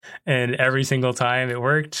And every single time it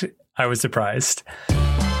worked, I was surprised.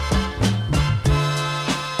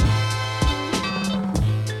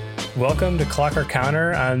 Welcome to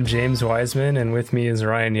ClockOrCounter. I'm James Wiseman, and with me is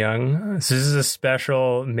Ryan Young. So this is a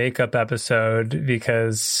special makeup episode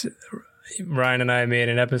because Ryan and I made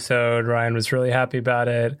an episode. Ryan was really happy about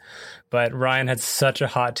it, but Ryan had such a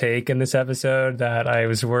hot take in this episode that I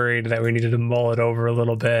was worried that we needed to mull it over a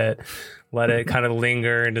little bit, let it kind of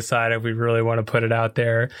linger and decide if we really want to put it out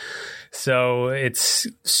there. So it's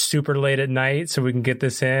super late at night, so we can get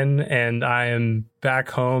this in. And I am back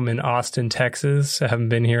home in Austin, Texas. I haven't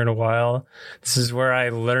been here in a while. This is where I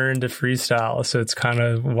learned to freestyle. So it's kind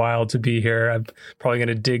of wild to be here. I'm probably going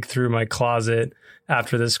to dig through my closet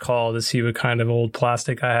after this call to see what kind of old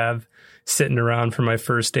plastic I have sitting around from my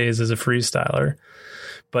first days as a freestyler.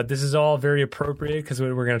 But this is all very appropriate because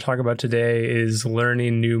what we're going to talk about today is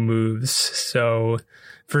learning new moves. So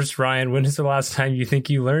first, Ryan, when is the last time you think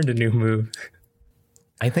you learned a new move?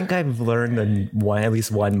 I think I've learned at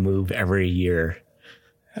least one move every year.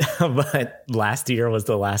 But last year was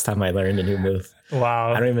the last time I learned a new move.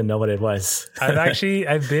 Wow. I don't even know what it was.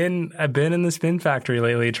 I've been in the spin factory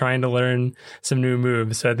lately trying to learn some new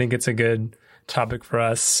moves. So I think it's a good topic for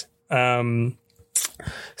us.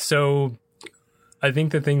 So I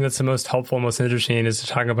think the thing that's the most helpful, most interesting is to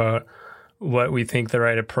talk about what we think the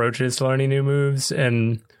right approach is to learning new moves,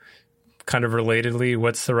 and kind of relatedly,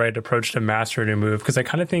 what's the right approach to master a new move. Because I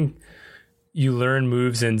kind of think you learn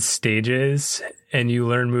moves in stages, and you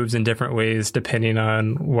learn moves in different ways depending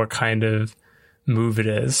on what kind of move it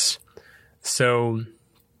is. So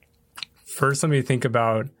first, let me think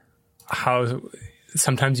about how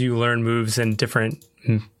sometimes you learn moves in different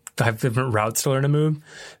routes to learn a move.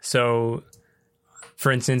 So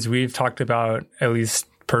for instance, we've talked about, at least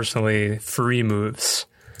personally, free moves.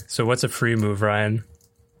 So what's a free move, Ryan?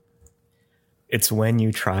 It's when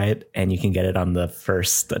you try it and you can get it on the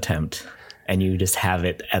first attempt and you just have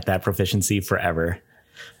it at that proficiency forever.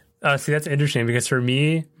 See, that's interesting because for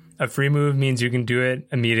me, a free move means you can do it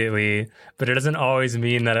immediately, but it doesn't always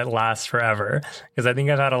mean that it lasts forever. Because I think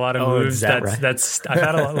I've had a lot of moves I've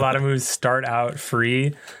had a lot of moves start out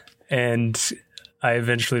free, and I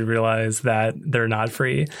eventually realized that they're not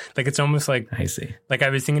free. Like, it's almost like, I see. Like, I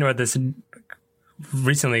was thinking about this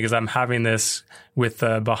recently because I'm having this with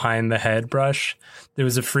the behind the head brush. There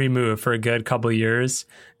was a free move for a good couple of years,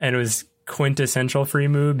 and it was quintessential free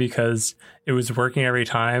move because it was working every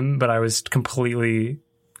time, but I was completely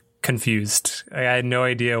confused. I had no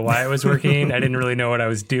idea why it was working. I didn't really know what I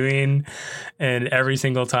was doing. And every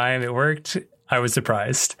single time it worked, I was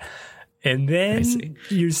surprised. And then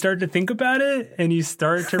you start to think about it and you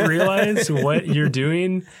start to realize what you're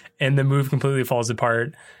doing, and the move completely falls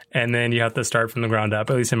apart. And then you have to start from the ground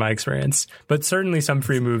up, at least in my experience. But certainly some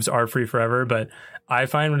free moves are free forever. But I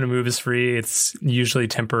find when a move is free, it's usually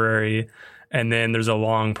temporary. And then there's a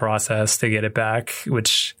long process to get it back,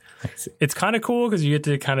 which it's kind of cool because you get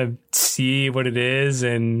to kind of see what it is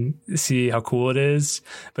and see how cool it is.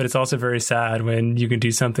 But it's also very sad when you can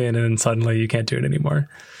do something and then suddenly you can't do it anymore.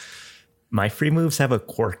 My free moves have a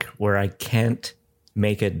quirk where I can't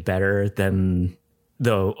make it better than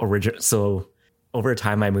the original. So over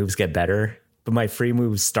time, my moves get better, but my free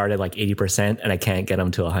moves start at like 80% and I can't get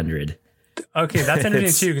them to 100. Okay, that's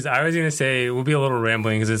interesting too, because I was going to say we'll be a little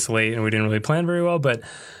rambling because it's late and we didn't really plan very well, but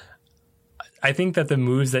I think that the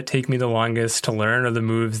moves that take me the longest to learn are the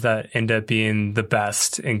moves that end up being the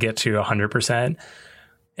best and get to 100%.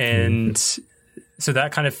 And so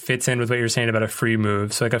that kind of fits in with what you're saying about a free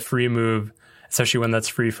move. So like a free move, especially one that's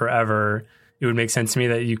free forever, it would make sense to me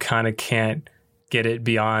that you kind of can't get it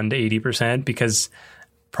beyond 80% because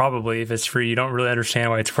probably if it's free, you don't really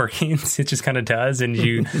understand why it's working. It just kind of does, and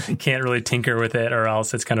you can't really tinker with it or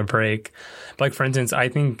else it's going to break. But like, for instance, I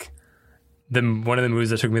think one of the moves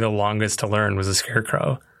that took me the longest to learn was a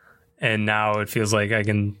scarecrow. And now it feels like I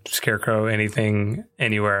can scarecrow anything,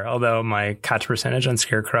 anywhere. Although my catch percentage on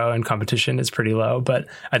scarecrow in competition is pretty low, but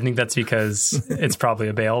I think that's because it's probably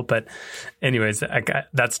a bail. But anyways,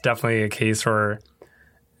 that's definitely a case where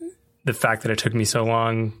the fact that it took me so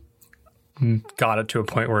long got it to a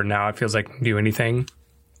point where now it feels like I can do anything.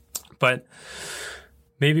 But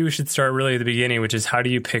maybe we should start really at the beginning, which is how do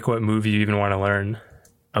you pick what move you even want to learn?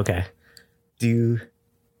 Okay.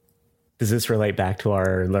 Does this relate back to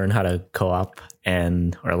our learn how to co-op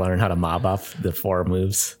or learn how to mob off the 4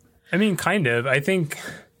 moves? I mean, kind of. I think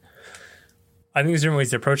there's different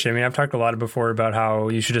ways to approach it. I mean, I've talked a lot before about how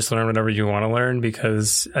you should just learn whatever you want to learn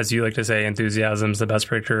because, as you like to say, enthusiasm is the best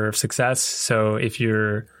predictor of success. So if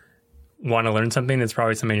you want to learn something, it's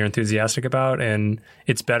probably something you're enthusiastic about, and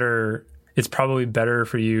it's better it's probably better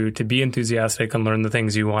for you to be enthusiastic and learn the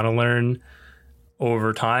things you want to learn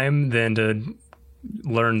over time than to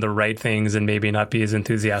learn the right things and maybe not be as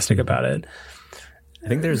enthusiastic about it. I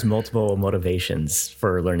think there's multiple motivations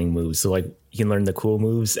for learning moves. So like you can learn the cool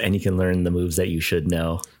moves and you can learn the moves that you should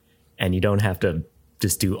know. And you don't have to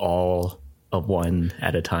just do all of one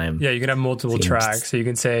at a time. Yeah, you can have multiple tracks. So you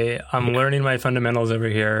can say, I'm learning my fundamentals over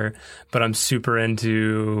here, but I'm super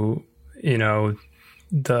into, you know,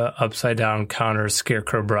 the upside down counter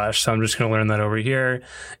scarecrow brush. So I'm just going to learn that over here,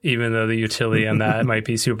 even though the utility on that might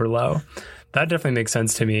be super low. That definitely makes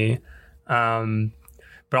sense to me. But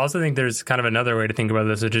I also think there's kind of another way to think about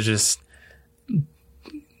this, which is just,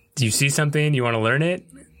 do you see something, you want to learn it?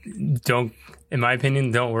 In my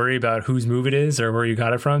opinion, don't worry about whose move it is or where you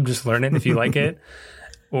got it from. Just learn it if you like it.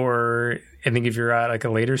 Or I think if you're at like a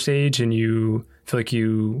later stage and you feel like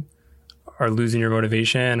you are losing your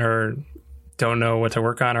motivation or don't know what to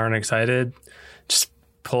work on or aren't excited, just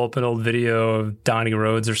pull up an old video of Donnie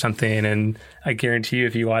Rhodes or something. And I guarantee you,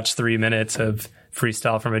 if you watch 3 minutes of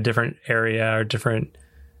freestyle from a different area or different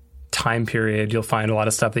time period, you'll find a lot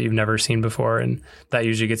of stuff that you've never seen before. And that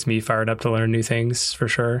usually gets me fired up to learn new things for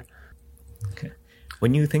sure. Okay.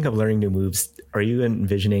 When you think of learning new moves, are you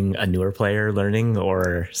envisioning a newer player learning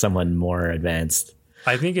or someone more advanced?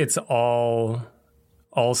 I think it's all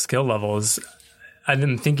skill levels.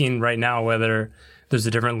 I'm thinking right now whether there's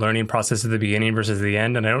a different learning process at the beginning versus the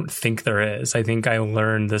end, and I don't think there is. I think I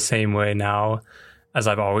learn the same way now as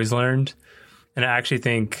I've always learned. And I actually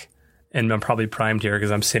think, and I'm probably primed here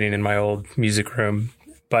because I'm sitting in my old music room,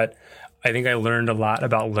 but I think I learned a lot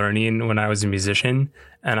about learning when I was a musician,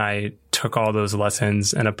 and I took all those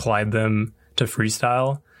lessons and applied them to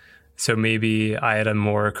freestyle. So maybe I had a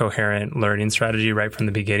more coherent learning strategy right from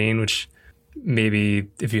the beginning, which maybe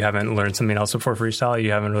if you haven't learned something else before freestyle,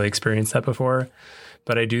 you haven't really experienced that before.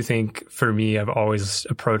 But I do think for me, I've always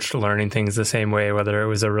approached learning things the same way, whether it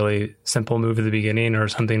was a really simple move at the beginning or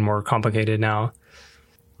something more complicated now.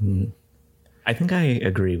 I think I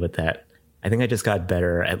agree with that. I think I just got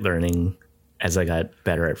better at learning as I got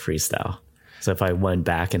better at freestyle. So if I went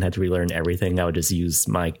back and had to relearn everything, I would just use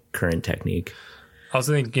my current technique. I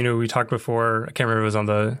also think, we talked before, I can't remember if it was on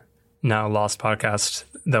the now lost podcast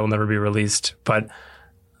that will never be released, but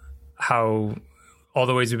how all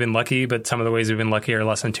the ways we've been lucky, but some of the ways we've been lucky are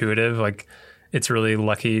less intuitive. Like it's really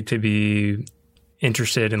lucky to be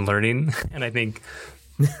interested in learning. And I think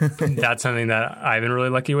that's something that I've been really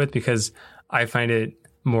lucky with because I find it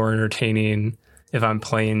more entertaining if I'm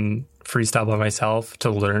playing freestyle by myself to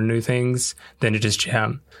learn new things than to just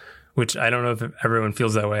jam, which I don't know if everyone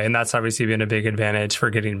feels that way. And that's obviously been a big advantage for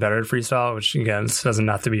getting better at freestyle, which again, this doesn't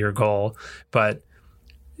have to be your goal, but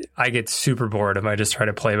I get super bored if I just try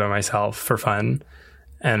to play by myself for fun.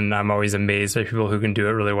 And I'm always amazed by people who can do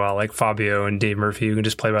it really well, like Fabio and Dave Murphy, who can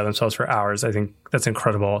just play by themselves for hours. I think that's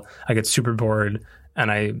incredible. I get super bored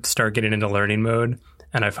and I start getting into learning mode,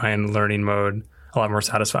 and I find learning mode a lot more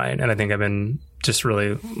satisfying. And I think I've been just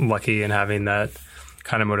really lucky in having that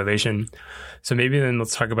kind of motivation. So maybe then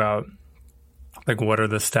let's talk about like what are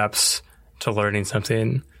the steps to learning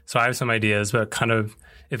something. So I have some ideas, but kind of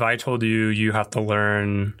if I told you you have to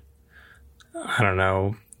learn, I don't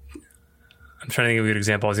know, I'm trying to think of a good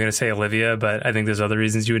example. I was going to say Olivia, but I think there's other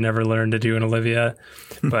reasons you would never learn to do an Olivia.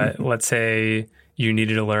 But let's say you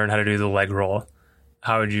needed to learn how to do the leg roll.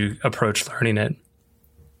 How would you approach learning it?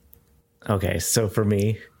 Okay, so for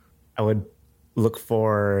me, I would look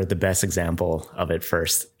for the best example of it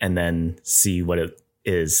first and then see what it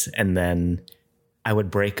is. And then I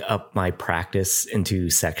would break up my practice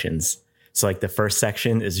into sections. So like the first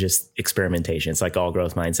section is just experimentation. It's like all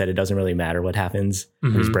growth mindset. It doesn't really matter what happens. Mm-hmm.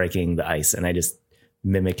 I'm just breaking the ice and I just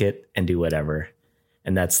mimic it and do whatever.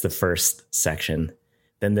 And that's the first section.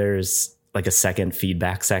 Then there's like a second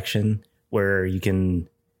feedback section where you can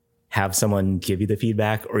have someone give you the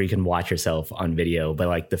feedback or you can watch yourself on video. But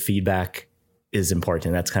like the feedback is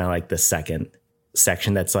important. That's kind of like the second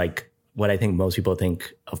section. That's like what I think most people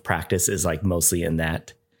think of practice is like mostly in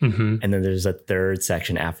that. Mm-hmm. And then there's a third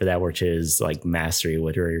section after that, which is like mastery,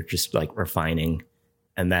 where you're just like refining.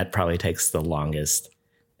 And that probably takes the longest.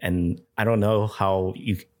 And I don't know how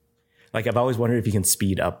you, like, I've always wondered if you can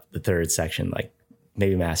speed up the third section. Like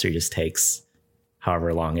maybe mastery just takes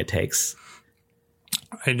however long it takes.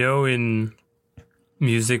 I know in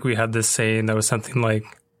music, we had this saying that was something like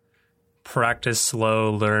practice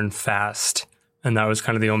slow, learn fast. And that was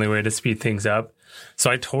kind of the only way to speed things up.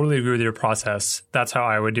 So I totally agree with your process. That's how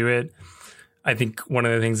I would do it. I think one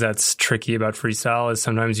of the things that's tricky about freestyle is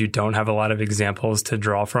sometimes you don't have a lot of examples to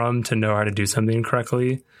draw from to know how to do something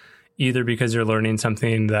correctly, either because you're learning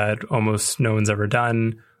something that almost no one's ever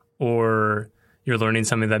done, or you're learning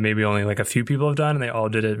something that maybe only like a few people have done and they all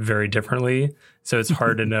did it very differently. So it's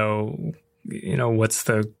hard to know, what's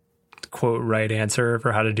the quote right answer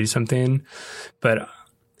for how to do something. But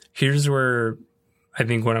here's where I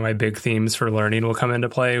think one of my big themes for learning will come into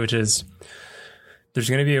play, which is there's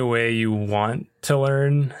going to be a way you want to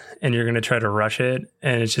learn and you're going to try to rush it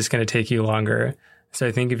and it's just going to take you longer. So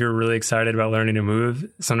I think if you're really excited about learning a move,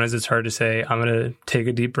 sometimes it's hard to say, I'm going to take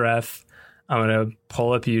a deep breath. I'm going to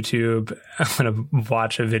pull up YouTube. I'm going to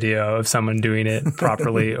watch a video of someone doing it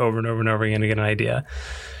properly over and over and over again to get an idea.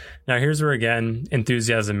 Now, here's where, again,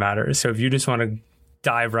 enthusiasm matters. So if you just want to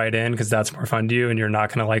dive right in because that's more fun to you and you're not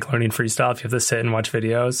going to like learning freestyle, if you have to sit and watch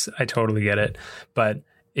videos, I totally get it. But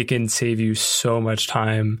it can save you so much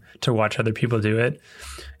time to watch other people do it.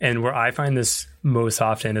 And where I find this most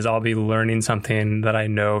often is I'll be learning something that I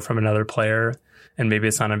know from another player, and maybe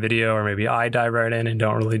it's on a video, or maybe I dive right in and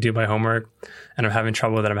don't really do my homework and I'm having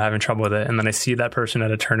trouble with it. And then I see that person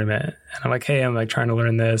at a tournament and I'm like, hey, I'm like trying to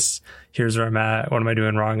learn this. Here's where I'm at. What am I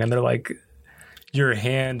doing wrong? And they're like, your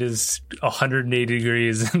hand is 180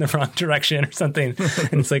 degrees in the wrong direction or something.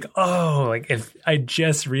 And it's like, oh, like if I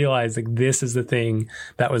just realized like this is the thing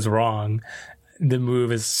that was wrong, the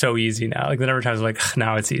move is so easy now. Like the number of times I'm like,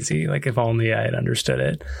 now it's easy. Like if only I had understood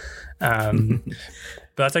it.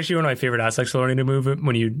 But that's actually one of my favorite aspects of learning to move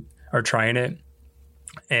when you are trying it.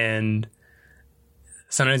 And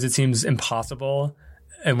sometimes it seems impossible.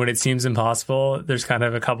 And when it seems impossible, there's kind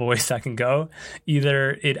of a couple ways that can go.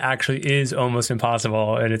 Either it actually is almost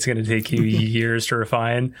impossible and it's going to take you years to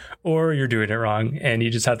refine, or you're doing it wrong and you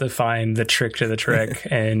just have to find the trick to the trick.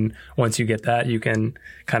 And once you get that, you can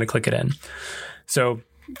kind of click it in. So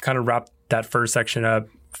kind of wrap that first section up,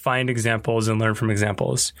 find examples and learn from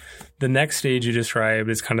examples. The next stage you described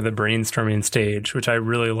is kind of the brainstorming stage, which I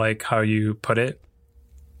really like how you put it.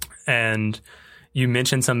 And you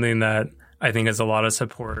mentioned something that I think has a lot of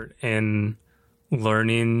support in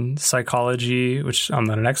learning psychology, which I'm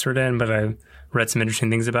not an expert in, but I've read some interesting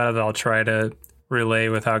things about it that I'll try to relay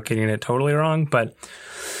without getting it totally wrong. But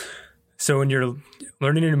so when you're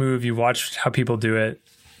learning a move, you watch how people do it.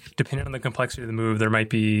 Depending on the complexity of the move, there might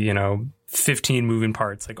be, 15 moving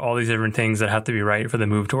parts, like all these different things that have to be right for the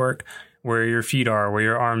move to work. Where your feet are, where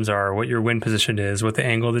your arms are, what your wind position is, what the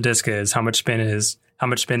angle of the disc is, how much spin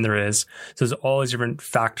there is. So there's all these different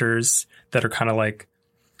factors that are kind of like,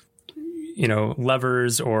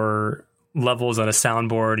 levers or levels on a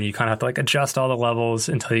soundboard. And you kind of have to like adjust all the levels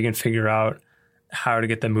until you can figure out how to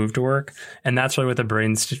get the move to work. And that's really what the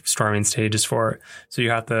brainstorming stage is for. So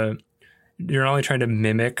you're not only trying to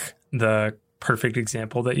mimic the perfect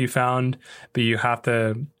example that you found, but you have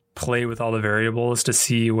to play with all the variables to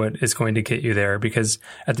see what is going to get you there. Because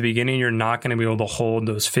at the beginning, you're not going to be able to hold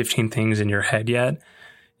those 15 things in your head yet.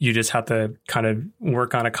 You just have to kind of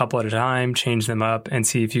work on a couple at a time, change them up, and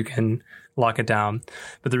see if you can lock it down.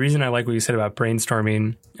 But the reason I like what you said about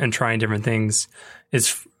brainstorming and trying different things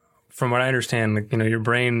is, from what I understand, your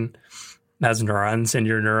brain has neurons and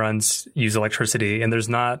your neurons use electricity, and there's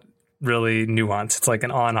not really nuance. It's like an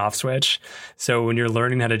on-off switch. So when you're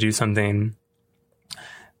learning how to do something,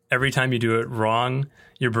 every time you do it wrong,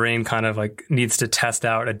 your brain kind of like needs to test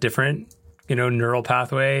out a different, neural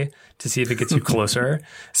pathway to see if it gets you closer.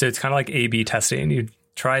 So it's kind of like A/B testing. You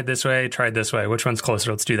try it this way, Which one's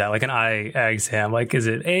closer? Let's do that. Like an eye exam. Like, is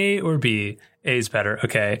it A or B? A is better.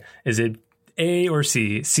 Okay. Is it A or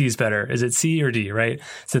C? C is better. Is it C or D? Right.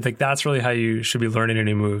 So like that's really how you should be learning a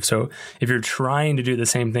new move. So if you're trying to do the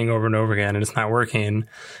same thing over and over again and it's not working,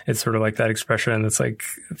 it's sort of like that expression that's like,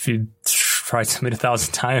 if you try something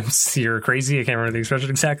 1,000 times, you're crazy. I can't remember the expression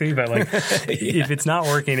exactly, but like if it's not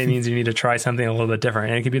working, it means you need to try something a little bit different.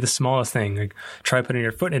 And it could be the smallest thing. Like try putting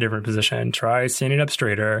your foot in a different position, try standing up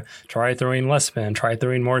straighter, try throwing less spin, try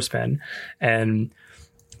throwing more spin. And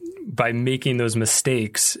by making those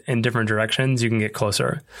mistakes in different directions, you can get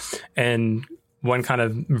closer. And one kind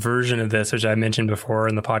of version of this, which I mentioned before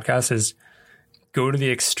in the podcast, is go to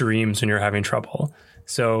the extremes when you're having trouble.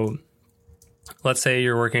 So let's say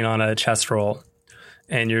you're working on a chest roll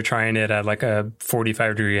and you're trying it at like a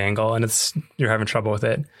 45-degree angle and you're having trouble with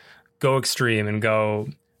it. Go extreme and go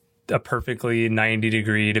a perfectly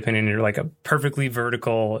 90-degree, depending on your like a perfectly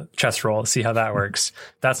vertical chest roll. See how that works.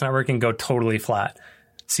 That's not working. Go totally flat.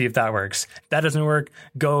 See if that works. If that doesn't work,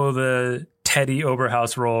 go the Teddy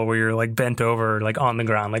Oberhaus roll where you're like bent over, like on the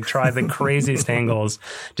ground. Like try the craziest angles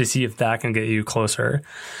to see if that can get you closer.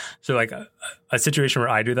 So like a situation where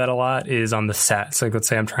I do that a lot is on the set. So like, let's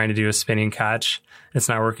say I'm trying to do a spinning catch. It's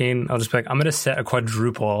not working. I'll just be like, I'm going to set a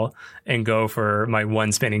quadruple and go for my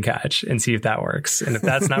one spinning catch and see if that works. And if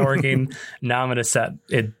that's not working, now I'm going to set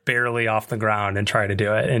it barely off the ground and try to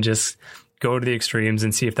do it and just go to the extremes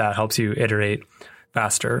and see if that helps you iterate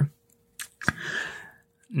faster.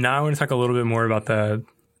 Now I want to talk a little bit more about the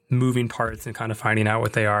moving parts and kind of finding out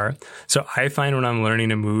what they are. So I find when I'm learning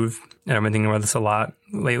a move, and I've been thinking about this a lot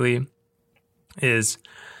lately, is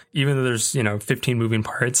even though there's, 15 moving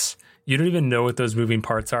parts, you don't even know what those moving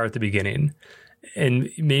parts are at the beginning. And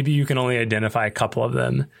maybe you can only identify a couple of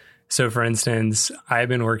them. So for instance, I've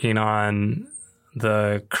been working on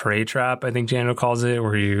the cray trap, I think Daniel calls it,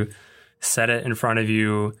 where you set it in front of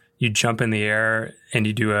you, you jump in the air and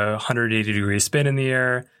you do a 180-degree spin in the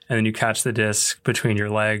air, and then you catch the disc between your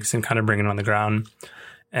legs and kind of bring it on the ground.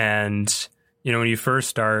 And, when you first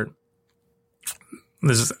start,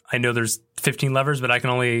 I know there's 15 levers, but I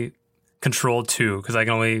can only control 2 because I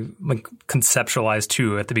can only conceptualize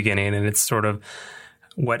 2 at the beginning. And it's sort of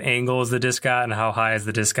what angle is the disc at and how high is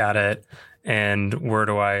the disc at it and where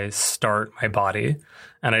do I start my body.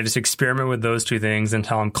 And I just experiment with those 2 things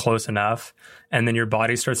until I'm close enough. And then your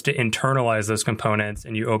body starts to internalize those components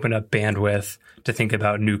and you open up bandwidth to think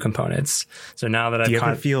about new components. So now that Do you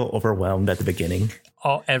ever feel overwhelmed at the beginning?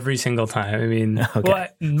 Every single time. I mean, okay. Well,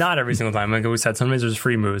 not every single time. Like we said, sometimes there's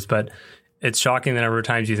free moves, but it's shocking the number of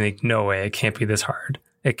times you think, no way, it can't be this hard.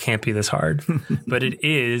 It can't be this hard. But it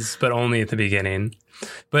is, but only at the beginning.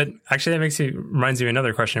 But actually that reminds me of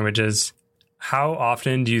another question, which is, how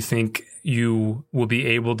often do you think you will be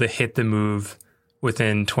able to hit the move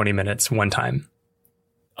within 20 minutes one time?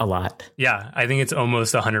 A lot. Yeah, I think it's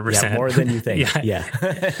almost 100%. Yeah, more than you think. Yeah.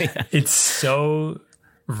 It's so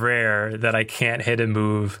rare that I can't hit a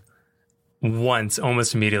move once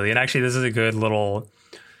almost immediately. And actually, this is a good little,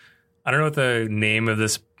 I don't know what the name of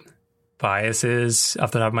this bias is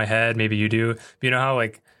off the top of my head. Maybe you do. But you know how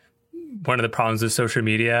one of the problems with social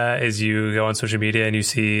media is you go on social media and you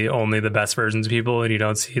see only the best versions of people and you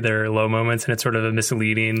don't see their low moments, and it's sort of a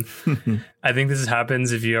misleading. I think this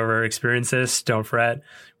happens if you ever experience this, don't fret,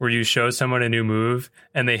 where you show someone a new move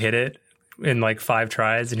and they hit it in 5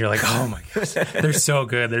 tries and you're like, oh my gosh, they're so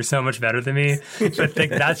good. They're so much better than me. But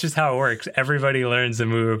that's just how it works. Everybody learns a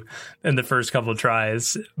move in the first couple of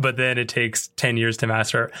tries, but then it takes 10 years to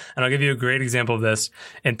master. And I'll give you a great example of this.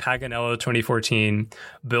 In Paganello 2014,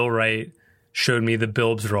 Bill Wright showed me the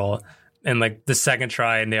Bilbs roll. And the second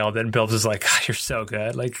try, I nailed it. And Bilbs was like, you're so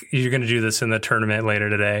good. You're going to do this in the tournament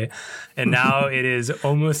later today. And now it is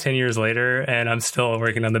almost 10 years later, and I'm still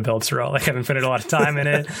working on the Bilbs roll. I haven't put a lot of time in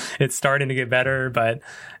it. It's starting to get better. But,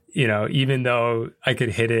 even though I could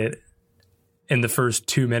hit it in the first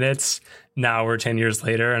 2 minutes, now we're 10 years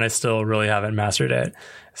later, and I still really haven't mastered it.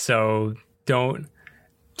 So don't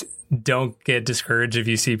get discouraged if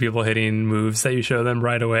you see people hitting moves that you show them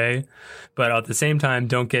right away. But at the same time,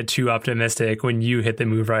 don't get too optimistic when you hit the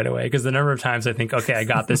move right away. Because the number of times I think, okay, I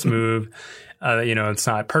got this move, it's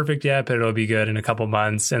not perfect yet, but it'll be good in a couple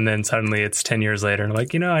months. And then suddenly it's 10 years later.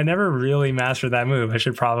 And I never really mastered that move. I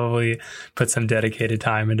should probably put some dedicated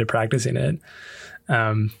time into practicing it.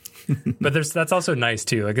 But that's also nice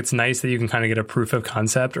too. It's nice that you can kind of get a proof of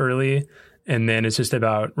concept early. And then it's just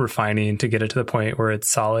about refining to get it to the point where it's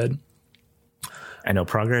solid. I know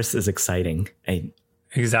progress is exciting.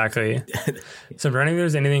 Exactly. So I'm wondering if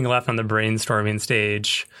there's anything left on the brainstorming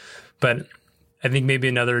stage. But I think maybe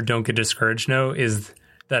another don't get discouraged note is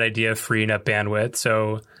that idea of freeing up bandwidth.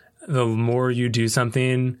 So the more you do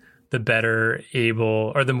something, the better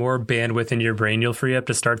the more bandwidth in your brain you'll free up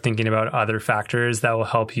to start thinking about other factors that will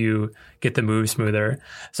help you get the move smoother.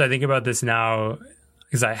 So I think about this now,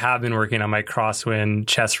 because I have been working on my crosswind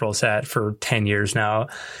chest roll set for 10 years now.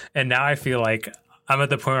 And now I feel like I'm at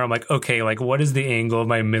the point where I'm like, okay, what is the angle of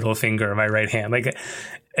my middle finger of my right hand?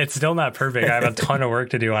 It's still not perfect. I have a ton of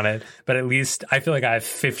work to do on it, but at least I feel like I have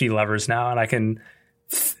 50 levers now, and I can,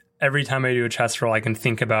 every time I do a chest roll, I can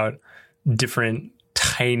think about different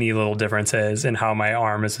tiny little differences in how my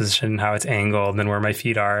arm is positioned, how it's angled, and where my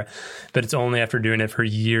feet are. But it's only after doing it for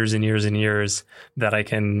years and years and years that I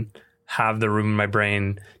can have the room in my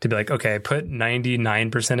brain to be like, okay, put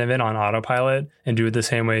 99% of it on autopilot and do it the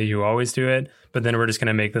same way you always do it. But then we're just going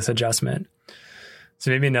to make this adjustment.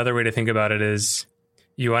 So maybe another way to think about it is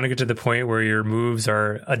you want to get to the point where your moves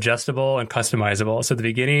are adjustable and customizable. So the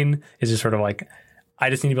beginning is just sort of I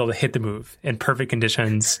just need to be able to hit the move in perfect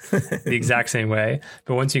conditions the exact same way.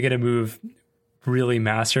 But once you get a move really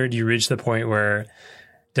mastered, you reach the point where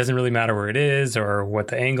doesn't really matter where it is or what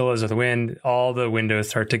the angle is or the wind, all the windows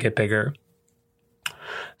start to get bigger.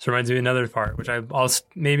 So it reminds me of another part, which I'm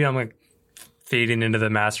like fading into the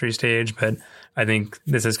mastery stage, but I think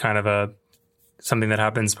this is kind of something that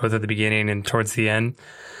happens both at the beginning and towards the end,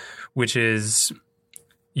 which is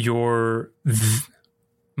your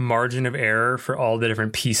margin of error for all the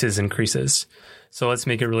different pieces increases. So let's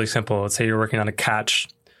make it really simple. Let's say you're working on a catch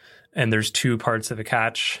and there's two parts of a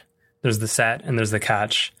catch. There's the set and there's the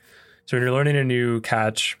catch. So when you're learning a new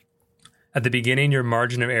catch, at the beginning, your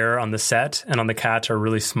margin of error on the set and on the catch are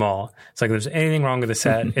really small. It's like if there's anything wrong with the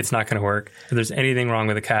set, it's not going to work. If there's anything wrong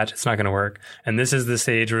with the catch, it's not going to work. And this is the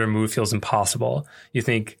stage where a move feels impossible. You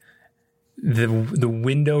think the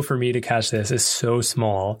window for me to catch this is so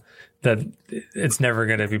small that it's never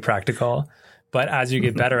going to be practical. But as you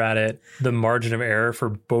get better at it, the margin of error for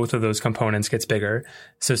both of those components gets bigger.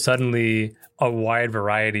 So suddenly a wide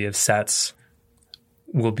variety of sets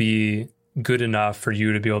will be good enough for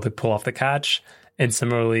you to be able to pull off the catch. And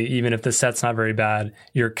similarly, even if the set's not very bad,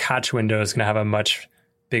 your catch window is going to have a much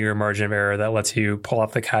bigger margin of error that lets you pull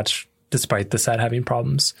off the catch despite the set having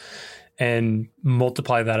problems. And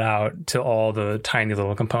multiply that out to all the tiny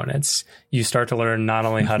little components. You start to learn not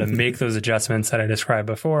only how to make those adjustments that I described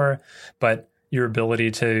before, but your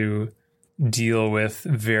ability to deal with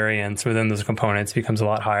variance within those components becomes a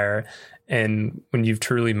lot higher. And when you've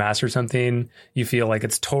truly mastered something, you feel like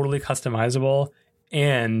it's totally customizable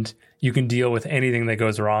and you can deal with anything that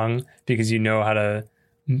goes wrong because you know how to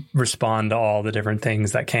respond to all the different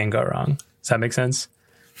things that can go wrong. Does that make sense?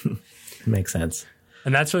 Makes sense.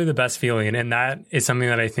 And that's really the best feeling. And that is something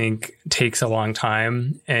that I think takes a long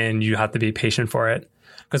time and you have to be patient for it.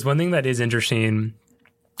 Because one thing that is interesting,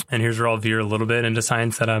 and here's where I'll veer a little bit into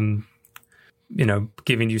science that I'm,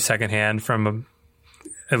 giving you secondhand from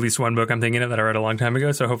at least one book I'm thinking of that I read a long time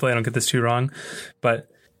ago. So hopefully I don't get this too wrong. But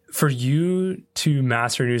for you to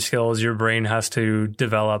master new skills, your brain has to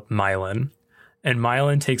develop myelin. And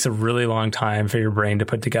myelin takes a really long time for your brain to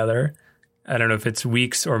put together. I don't know if it's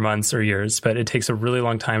weeks or months or years, but it takes a really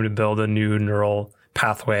long time to build a new neural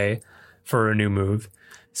pathway for a new move.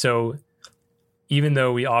 So even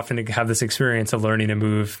though we often have this experience of learning a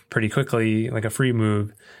move pretty quickly, like a free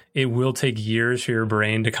move, it will take years for your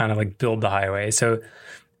brain to kind of like build the highway. So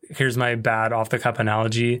here's my bad off the cuff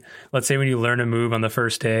analogy. Let's say when you learn a move on the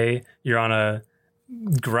first day, you're on a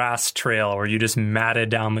grass trail where you just matted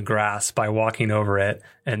down the grass by walking over it.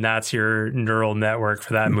 And that's your neural network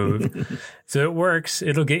for that move. So it works.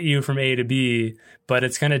 It'll get you from A to B, but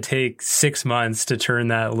it's going to take 6 months to turn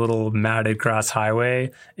that little matted grass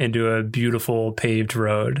highway into a beautiful paved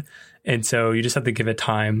road. And so you just have to give it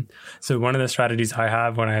time. So one of the strategies I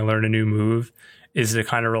have when I learn a new move is to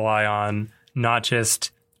kind of rely on not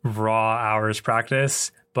just raw hours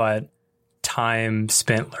practice, but time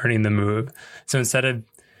spent learning the move. So instead of,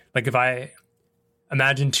 like, if I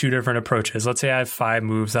imagine two different approaches, let's say I have 5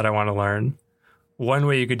 moves that I want to learn. One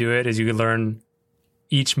way you could do it is you could learn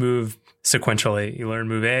each move sequentially. You learn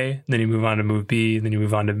move A, then you move on to move B, then you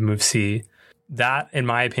move on to move C. That, in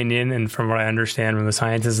my opinion, and from what I understand from the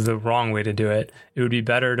science, is the wrong way to do it. It would be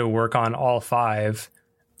better to work on all 5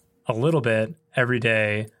 a little bit every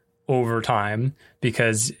day over time,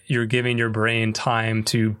 because you're giving your brain time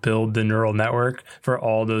to build the neural network for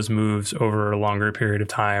all those moves over a longer period of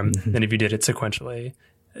time than if you did it sequentially.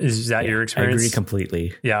 Is that your experience? I agree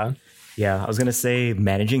completely. Yeah. Yeah. I was going to say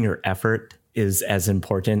managing your effort is as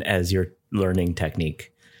important as your learning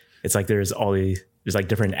technique. It's like there's like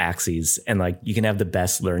different axes, and like you can have the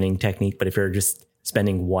best learning technique, but if you're just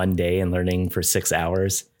spending one day and learning for 6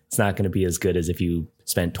 hours, it's not going to be as good as if you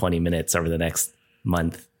spent 20 minutes over the next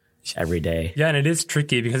month every day. Yeah, and it is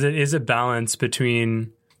tricky because it is a balance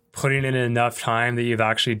between putting in enough time that you've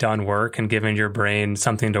actually done work and given your brain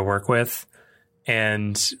something to work with,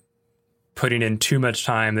 and putting in too much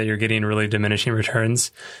time that you're getting really diminishing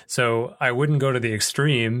returns. So I wouldn't go to the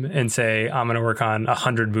extreme and say, I'm going to work on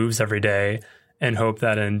 100 moves every day and hope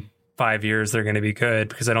that in 5 years they're going to be good,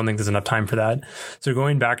 because I don't think there's enough time for that. So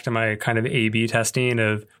going back to my kind of A/B testing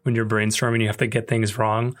of when you're brainstorming, you have to get things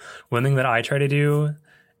wrong. One thing that I try to do,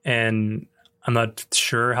 and I'm not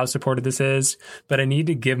sure how supported this is, but I need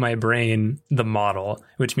to give my brain the model,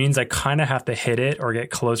 which means I kind of have to hit it or get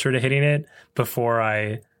closer to hitting it before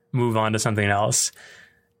I move on to something else.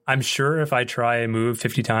 I'm sure if I try a move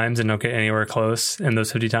 50 times and don't get anywhere close in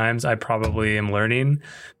those 50 times, I probably am learning.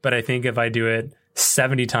 But I think if I do it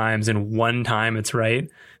 70 times and one time it's right,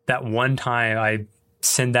 that one time I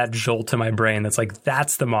send that jolt to my brain that's like,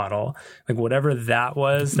 that's the model. Like whatever that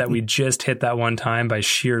was that we just hit that one time by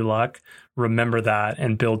sheer luck, remember that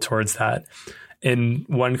and build towards that. And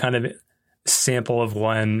one kind of sample of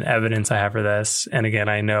one evidence I have for this. And again,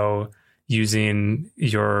 I know using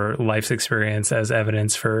your life's experience as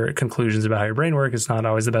evidence for conclusions about how your brain works is not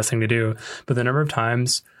always the best thing to do. But the number of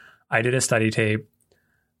times I did a study tape,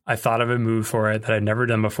 I thought of a move for it that I'd never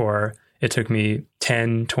done before. It took me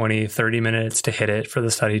 10, 20, 30 minutes to hit it for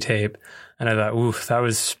the study tape. And I thought, oof, that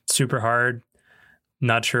was super hard.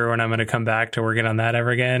 Not sure when I'm going to come back to working on that ever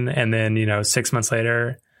again. And then, 6 months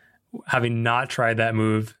later, having not tried that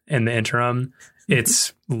move in the interim,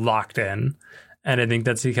 it's locked in. And I think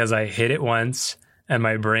that's because I hit it once and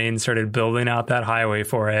my brain started building out that highway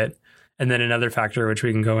for it. And then another factor, which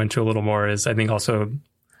we can go into a little more, is I think also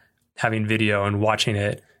having video and watching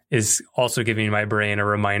it is also giving my brain a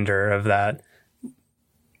reminder of that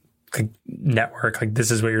network. Like,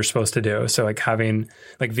 this is what you're supposed to do. So having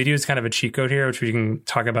video is kind of a cheat code here, which we can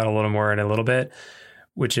talk about a little more in a little bit,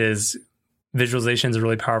 which is visualization is a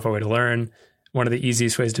really powerful way to learn. One of the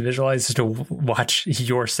easiest ways to visualize is to watch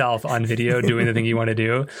yourself on video doing the thing you want to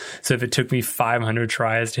do. So if it took me 500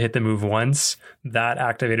 tries to hit the move once, that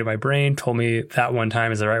activated my brain, told me that one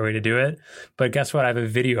time is the right way to do it. But guess what? I have a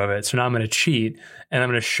video of it. So now I'm going to cheat and I'm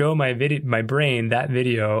going to show my brain that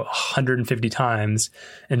video 150 times.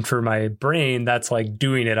 And for my brain, that's like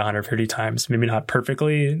doing it 150 times. Maybe not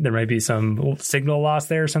perfectly. There might be some signal loss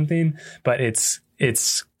there or something, but it's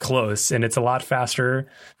close, and it's a lot faster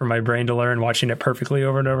for my brain to learn watching it perfectly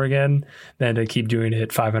over and over again than to keep doing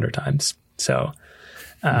it 500 times. So,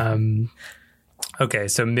 okay.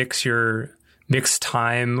 So mix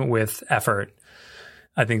time with effort.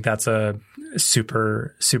 I think that's a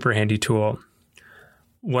super, super handy tool.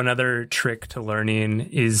 One other trick to learning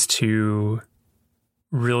is to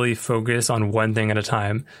really focus on one thing at a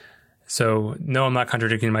time. So no, I'm not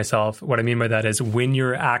contradicting myself. What I mean by that is when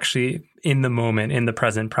you're actually in the moment, in the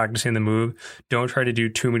present, practicing the move, don't try to do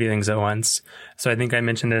too many things at once. So I think I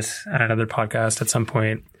mentioned this at another podcast at some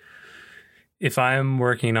point. If I'm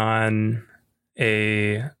working on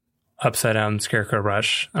a upside down scarecrow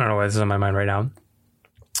brush, I don't know why this is on my mind right now.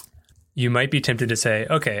 You might be tempted to say,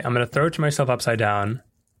 okay, I'm going to throw it to myself upside down.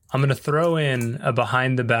 I'm going to throw in a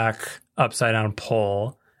behind the back upside down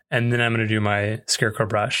pull, and then I'm going to do my scarecrow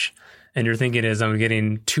brush. And you're thinking is I'm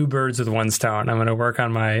getting two birds with one stone. I'm going to work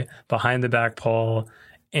on my behind the back pull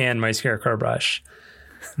and my scarecrow brush.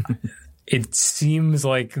 It seems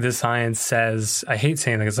like the science says, I hate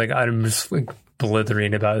saying that. It's like I'm just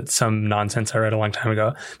blithering about some nonsense I read a long time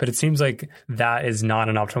ago. But it seems like that is not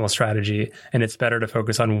an optimal strategy. And it's better to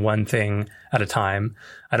focus on one thing at a time.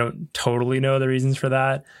 I don't totally know the reasons for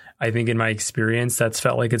that. I think in my experience, that's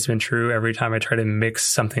felt like it's been true. Every time I try to mix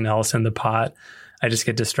something else in the pot, I just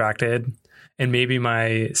get distracted. And maybe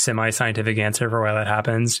my semi-scientific answer for why that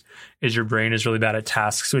happens is your brain is really bad at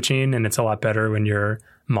task switching, and it's a lot better when you're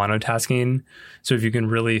monotasking. So if you can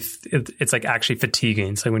really, it's like actually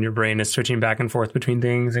fatiguing. It's like when your brain is switching back and forth between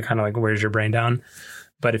things, it kind of like wears your brain down.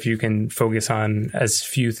 But if you can focus on as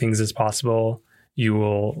few things as possible, you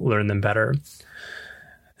will learn them better.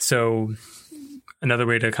 So another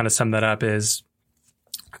way to kind of sum that up is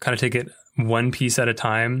kind of take it one piece at a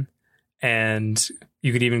time. And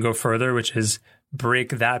you could even go further, which is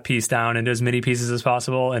break that piece down into as many pieces as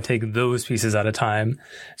possible and take those pieces at a time.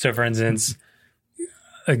 So for instance,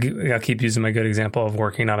 I'll keep using my good example of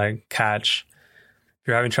working on a catch. If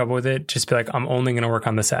you're having trouble with it, just be like, I'm only going to work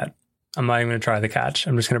on the set. I'm not even going to try the catch.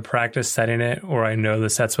 I'm just going to practice setting it where I know the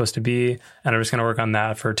set's supposed to be. And I'm just going to work on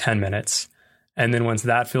that for 10 minutes. And then once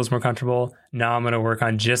that feels more comfortable, now I'm going to work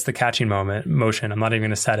on just the catching motion. I'm not even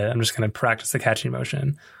going to set it. I'm just going to practice the catching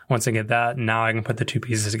motion. Once I get that, now I can put the two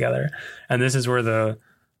pieces together. And this is where the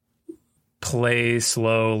play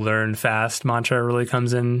slow, learn fast mantra really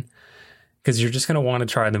comes in, because you're just going to want to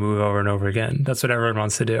try the move over and over again. That's what everyone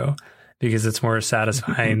wants to do because it's more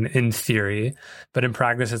satisfying in theory. But in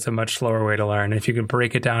practice, it's a much slower way to learn. If you can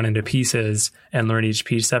break it down into pieces and learn each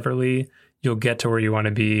piece separately, you'll get to where you want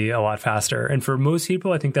to be a lot faster. And for most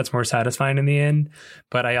people, I think that's more satisfying in the end.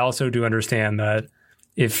 But I also do understand that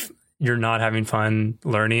if you're not having fun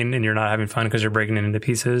learning and you're not having fun because you're breaking it into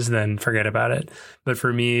pieces, then forget about it. But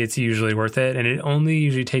for me, it's usually worth it. And it only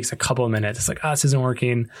usually takes a couple of minutes. It's like, this isn't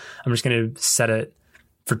working. I'm just going to set it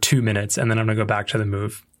for 2 minutes and then I'm going to go back to the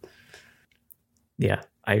move. Yeah,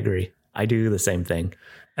 I agree. I do the same thing.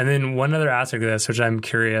 And then one other aspect of this, which I'm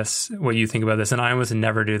curious what you think about this, and I almost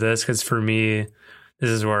never do this because for me, this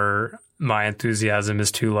is where my enthusiasm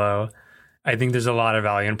is too low. I think there's a lot of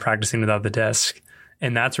value in practicing without the disc.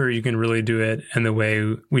 And that's where you can really do it in the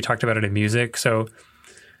way we talked about it in music. So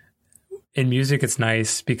in music, it's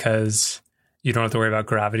nice because you don't have to worry about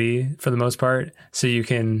gravity for the most part. So you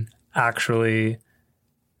can actually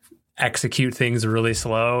execute things really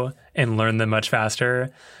slow and learn them much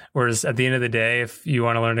faster. Whereas at the end of the day, if you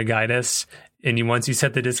want to learn a guidus and once you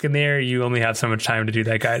set the disk in there, you only have so much time to do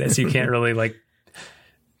that guidus. You can't really like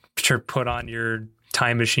put on your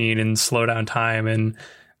time machine and slow down time and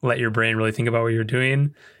let your brain really think about what you're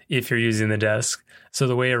doing if you're using the disk. So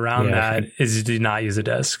the way around that is to do not use a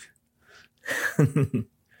disk.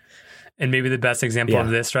 And maybe the best example of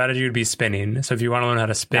this strategy would be spinning. So if you want to learn how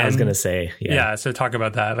to spin, I was going to say, so talk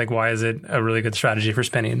about that. Like, why is it a really good strategy for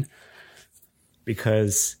spinning?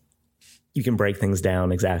 Because you can break things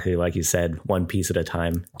down exactly like you said, one piece at a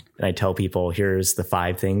time. And I tell people, here's the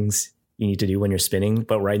 5 things you need to do when you're spinning.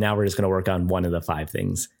 But right now we're just going to work on one of the 5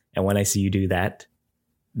 things. And when I see you do that,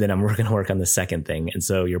 then we're going to work on the second thing. And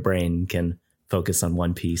so your brain can focus on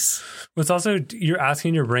one piece. Well, it's also, you're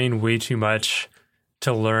asking your brain way too much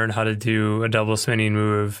to learn how to do a double spinning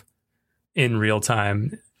move in real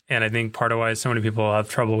time. And I think part of why so many people have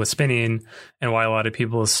trouble with spinning and why a lot of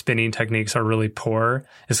people's spinning techniques are really poor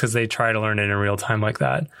is because they try to learn it in real time like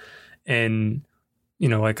that. And, you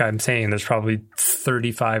know, like I'm saying, there's probably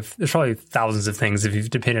thousands of things if you've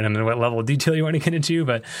depended on what level of detail you want to get into,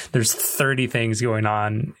 but there's 30 things going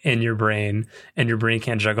on in your brain and your brain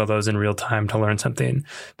can't juggle those in real time to learn something.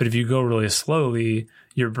 But if you go really slowly,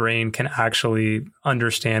 your brain can actually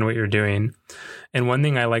understand what you're doing. And one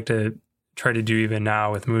thing I like to try to do even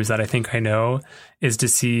now with moves that I think I know is to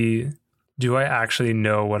see, do I actually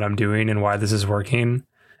know what I'm doing and why this is working?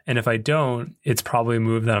 And if I don't, it's probably a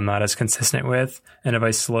move that I'm not as consistent with. And if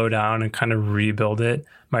I slow down and kind of rebuild it,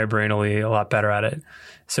 my brain will be a lot better at it.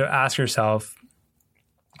 So ask yourself,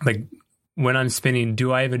 like, when I'm spinning,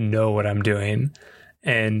 do I even know what I'm doing?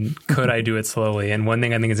 And could I do it slowly? And one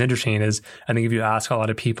thing I think is interesting is I think if you ask a lot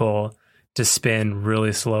of people to spin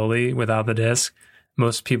really slowly without the disc,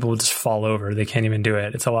 most people will just fall over. They can't even do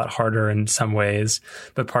it. It's a lot harder in some ways.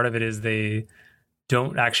 But part of it is they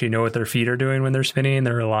don't actually know what their feet are doing when they're spinning.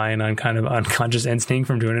 They're relying on kind of unconscious instinct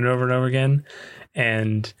from doing it over and over again.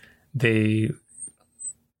 And they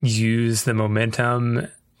use the momentum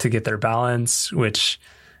to get their balance, which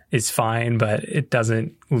is fine, but it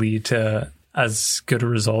doesn't lead to as good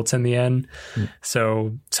results in the end.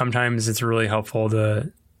 So sometimes it's really helpful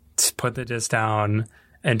to put the disc down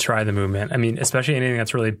and try the movement. I mean, especially anything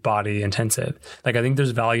that's really body intensive. Like, I think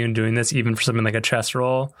there's value in doing this even for something like a chest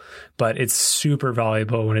roll, but it's super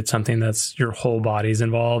valuable when it's something that's your whole body's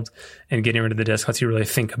involved, and getting rid of the disc lets you really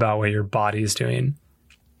think about what your body is doing.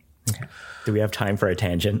 Okay. Do we have time for a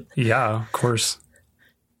tangent? Yeah, of course.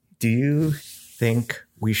 Do you think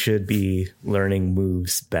we should be learning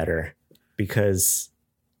moves better? Because,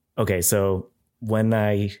 okay, so when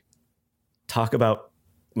I talk about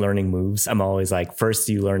learning moves, I'm always like, first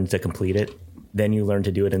you learn to complete it, then you learn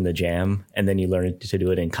to do it in the jam, and then you learn to do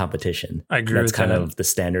it in competition. I agree. That's kind of the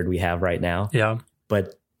standard we have right now. Yeah.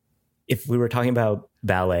 But if we were talking about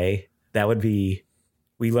ballet, that would be,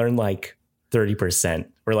 we learn like 30%,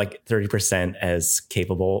 or like 30% as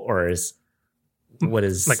capable, or as what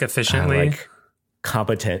is like efficiently, like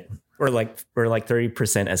competent, or like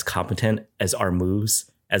 30% as competent as our moves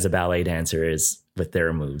as a ballet dancer is with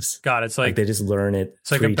their moves. God, it's like they just learn it.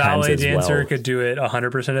 It's like a ballet dancer could do it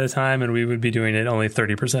 100% of the time, and we would be doing it only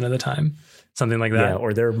 30% of the time. Something like that. Yeah,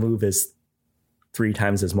 or their move is 3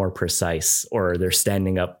 times as more precise, or they're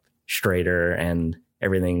standing up straighter and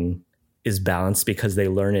everything is balanced because they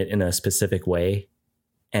learn it in a specific way.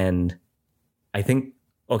 And I think,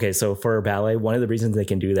 okay, so for ballet, one of the reasons they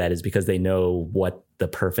can do that is because they know what the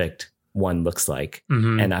perfect one looks like.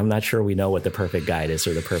 Mm-hmm. And I'm not sure we know what the perfect guide is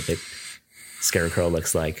or the perfect scarecrow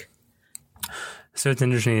looks like. So it's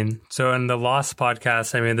interesting. So in the Lost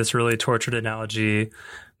podcast, I made this really tortured analogy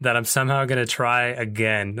that I'm somehow going to try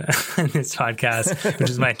again in this podcast, which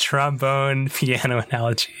is my trombone piano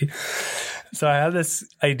analogy. So I have this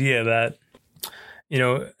idea that, you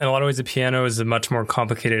know, in a lot of ways, a piano is a much more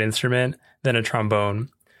complicated instrument than a trombone.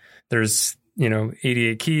 There's,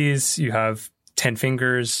 88 keys. You have 10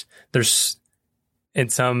 fingers. There's, in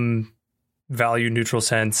some value neutral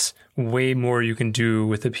sense, way more you can do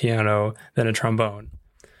with a piano than a trombone.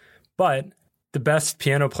 But the best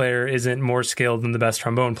piano player isn't more skilled than the best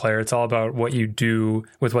trombone player. It's all about what you do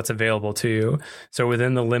with what's available to you. So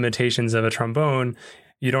within the limitations of a trombone,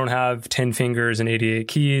 you don't have 10 fingers and 88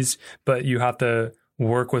 keys, but you have to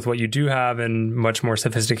work with what you do have in much more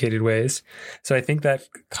sophisticated ways. So I think that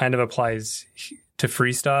kind of applies to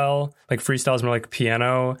freestyle. Like freestyle is more like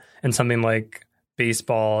piano, and something like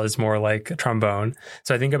baseball is more like a trombone.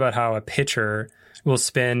 So I think about how a pitcher will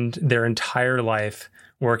spend their entire life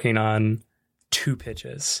working on 2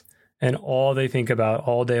 pitches, and all they think about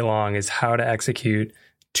all day long is how to execute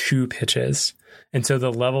 2 pitches. And so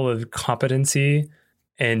the level of competency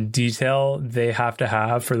and detail they have to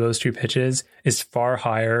have for those 2 pitches is far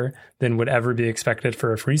higher than would ever be expected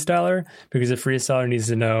for a freestyler, because a freestyler needs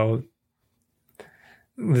to know,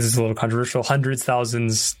 this is a little controversial, hundreds,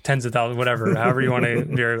 thousands, tens of thousands, whatever, however you want to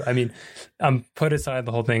vary. I mean, put aside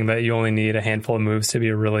the whole thing that you only need a handful of moves to be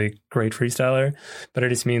a really great freestyler. But I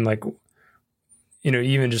just mean, like,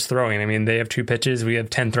 even just throwing. I mean, they have 2 pitches, we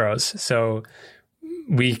have 10 throws. So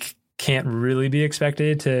we can't really be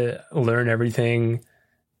expected to learn everything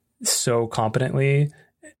so competently,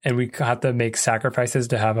 and we have to make sacrifices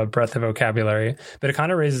to have a breadth of vocabulary. But it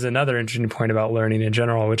kind of raises another interesting point about learning in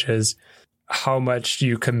general, which is how much do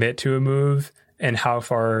you commit to a move, and how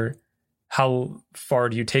far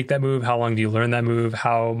do you take that move? How long do you learn that move?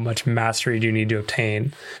 How much mastery do you need to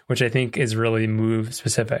obtain? Which I think is really move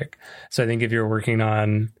specific. So I think if you're working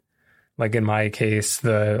on, like in my case,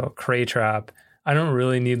 the cray trap, I don't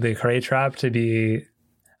really need the cray trap to be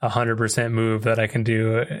 100% move that I can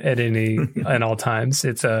do at in all times.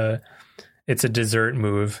 It's a dessert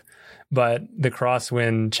move, but the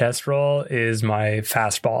crosswind chest roll is my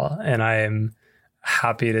fastball, and I am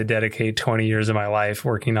happy to dedicate 20 years of my life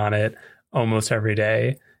working on it almost every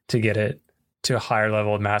day to get it to a higher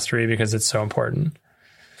level of mastery, because it's so important.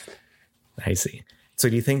 I see. So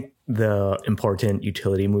do you think the important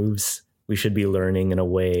utility moves we should be learning in a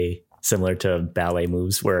way similar to ballet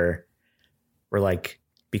moves, where we're like,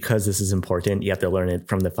 because this is important, you have to learn it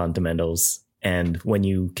from the fundamentals. And when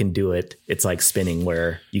you can do it, it's like spinning,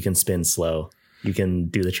 where you can spin slow. You can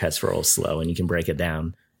do the chest roll slow, and you can break it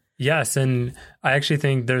down. Yes. And I actually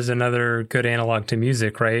think there's another good analog to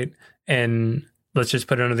music, right? And let's just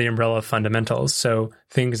put it under the umbrella of fundamentals. So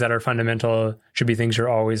things that are fundamental should be things you're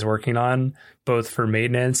always working on, both for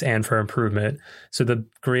maintenance and for improvement. So the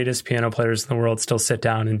greatest piano players in the world still sit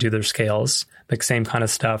down and do their scales, like same kind of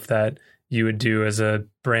stuff that you would do as a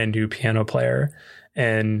brand new piano player.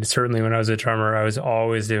 And certainly when I was a drummer, I was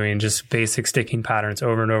always doing just basic sticking patterns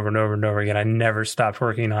over and over and over and over again. I never stopped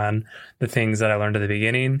working on the things that I learned at the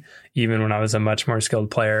beginning, even when I was a much more skilled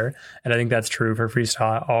player. And I think that's true for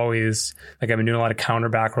freestyle. Always, like, I've been doing a lot of counter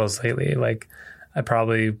back rolls lately. Like, I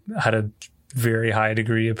probably had a very high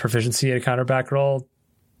degree of proficiency at a counter back roll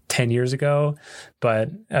 10 years ago, but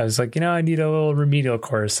I was like, I need a little remedial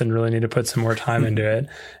course and really need to put some more time into it.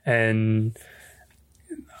 And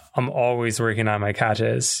I'm always working on my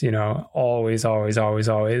catches, always.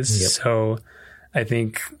 Yep. So I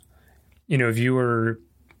think, if you were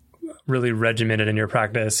really regimented in your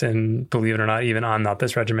practice, and believe it or not, even I'm not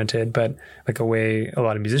this regimented, but like a way a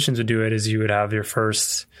lot of musicians would do it is you would have your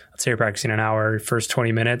first, let's say you're practicing an hour, first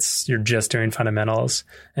 20 minutes, you're just doing fundamentals.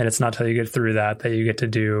 And it's not till you get through that you get to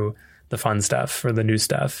do the fun stuff or the new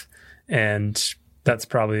stuff. And that's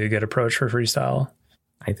probably a good approach for freestyle.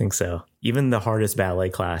 I think so. Even the hardest ballet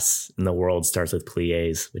class in the world starts with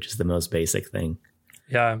pliés, which is the most basic thing.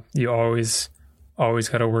 Yeah, you always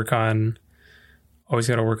got to work on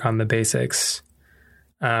the basics.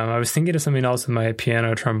 I was thinking of something else with my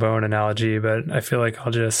piano trombone analogy, but I feel like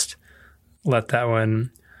I'll just let that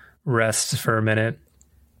one rest for a minute.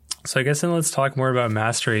 So I guess then let's talk more about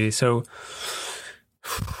mastery. So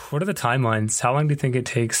what are the timelines? How long do you think it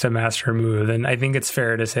takes to master a move? And I think it's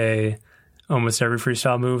fair to say almost every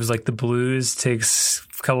freestyle move is like the blues takes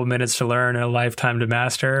a couple minutes to learn and a lifetime to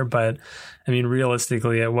master. But I mean,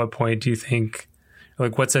 realistically, at what point do you think,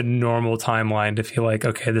 like, what's a normal timeline to feel like,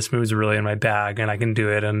 okay, this move's really in my bag and I can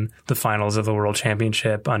do it in the finals of the world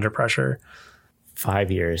championship under pressure?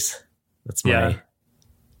 5 years. That's my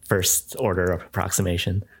first order of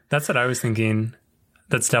approximation. That's what I was thinking.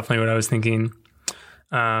 That's definitely what I was thinking.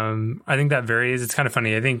 I think that varies. It's kind of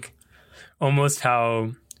funny. I think almost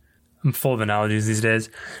how, I'm full of analogies these days,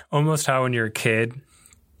 almost how when you're a kid,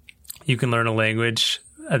 you can learn a language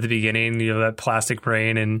at the beginning, you have that plastic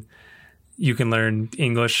brain, and you can learn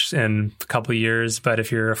English in a couple of years, but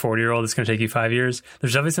if you're a 40-year-old, it's going to take you 5 years.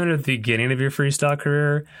 There's definitely something at the beginning of your freestyle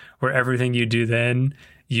career where everything you do then,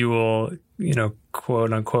 you will,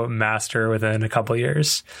 quote unquote, master within a couple of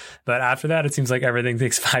years. But after that, it seems like everything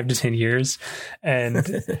takes 5 to 10 years.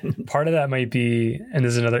 And part of that might be, and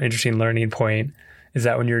this is another interesting learning point, is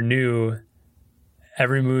that when you're new,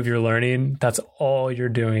 every move you're learning, that's all you're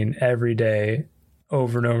doing every day,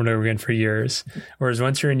 over and over and over again for years. Whereas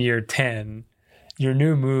once you're in year 10, your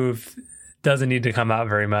new move doesn't need to come out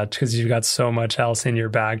very much because you've got so much else in your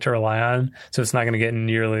bag to rely on. So it's not going to get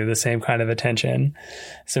nearly the same kind of attention.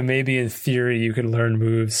 So maybe in theory, you could learn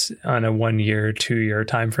moves on a 1 year, 2 year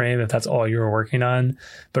time frame if that's all you're working on.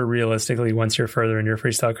 But realistically, once you're further in your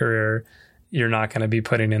freestyle career, you're not going to be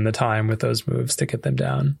putting in the time with those moves to get them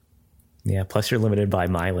down. Yeah, plus you're limited by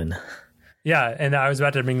myelin. Yeah, and I was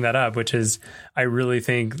about to bring that up, which is I really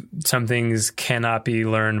think some things cannot be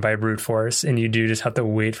learned by brute force, and you do just have to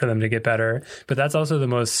wait for them to get better. But that's also the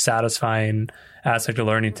most satisfying aspect of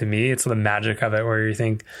learning to me. It's the magic of it, where you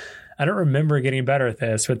think, I don't remember getting better at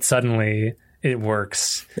this, but suddenly it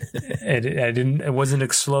works. It wasn't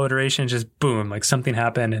a slow iteration, just boom, like something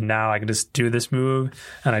happened, and now I can just do this move,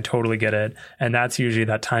 and I totally get it. And that's usually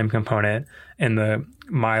that time component in the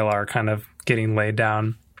Mylar kind of getting laid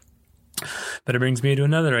down. But it brings me to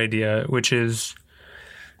another idea, which is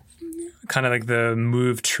kind of like the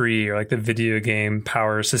move tree, or like the video game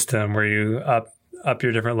power system where you up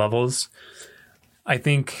your different levels. I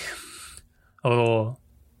think a little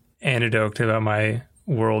anecdote about my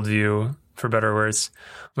worldview, for better or worse.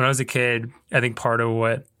 When I was a kid, I think part of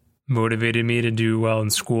what motivated me to do well in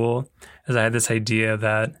school is I had this idea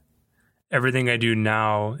that everything I do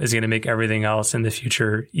now is going to make everything else in the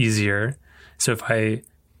future easier. So if I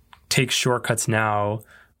take shortcuts now,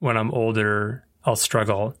 when I'm older, I'll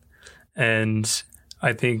struggle. And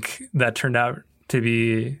I think that turned out to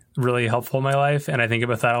be really helpful in my life. And I think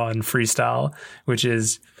about that a lot in freestyle, which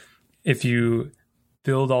is if you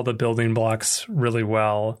build all the building blocks really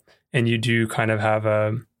well, and you do kind of have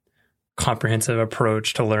a comprehensive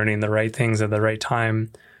approach to learning the right things at the right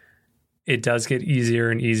time, it does get easier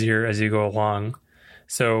and easier as you go along.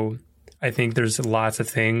 So I think there's lots of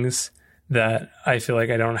things that I feel like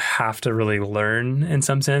I don't have to really learn in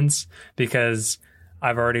some sense, because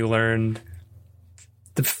I've already learned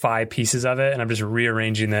the 5 pieces of it and I'm just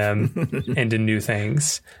rearranging them into new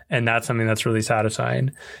things. And that's something that's really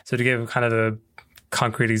satisfying. So to give kind of a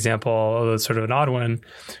concrete example, although it's sort of an odd one,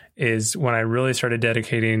 is when I really started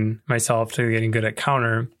dedicating myself to getting good at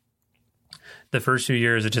counter, the first few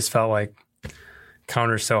years, it just felt like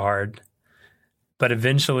counter's so hard. But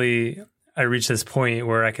eventually I reached this point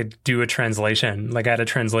where I could do a translation. Like I had a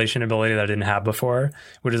translation ability that I didn't have before,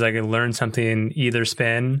 which is I could learn something either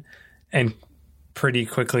spin and pretty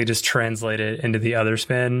quickly just translate it into the other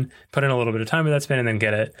spin, put in a little bit of time with that spin and then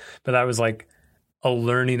get it. But that was like a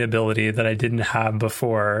learning ability that I didn't have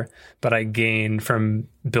before, but I gained from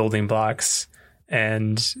building blocks.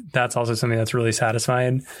 And that's also something that's really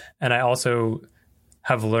satisfying. And I also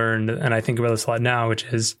have learned, and I think about this a lot now, which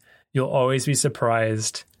is you'll always be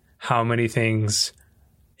surprised how many things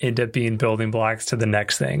end up being building blocks to the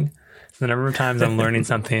next thing. So the number of times I'm learning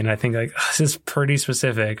something and I think like, oh, this is pretty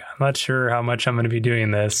specific. I'm not sure how much I'm going to be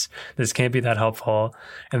doing this. This can't be that helpful.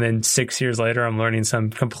 And then 6 years later, I'm learning some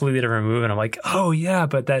completely different move. And I'm like, oh yeah,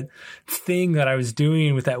 but that thing that I was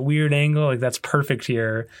doing with that weird angle, like that's perfect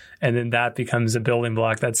here. And then that becomes a building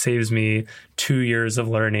block that saves me 2 years of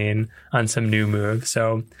learning on some new move.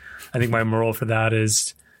 So I think my moral for that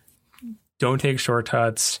is don't take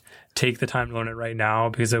shortcuts. Take the time to learn it right now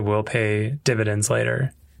because it will pay dividends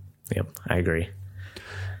later. Yep, I agree.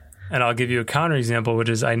 And I'll give you a counter example, which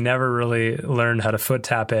is I never really learned how to foot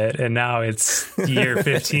tap it. And now it's year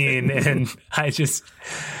 15 and I just,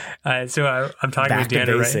 I'm talking Back to Dan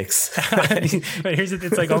to basics. Right? But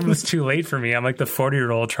it's like almost too late for me. I'm like the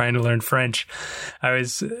 40-year-old trying to learn French. I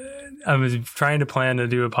was trying to plan to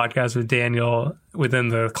do a podcast with Daniel within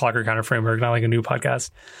the ClockOrCounter framework, not like a new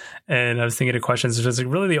podcast. And I was thinking of questions. It's just like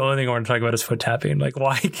really the only thing I want to talk about is foot tapping. Like,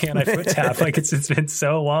 why can't I foot tap? Like it's been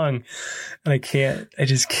so long and I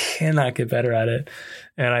just cannot get better at it.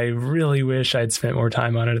 And I really wish I'd spent more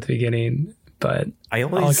time on it at the beginning, but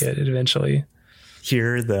I'll get it eventually.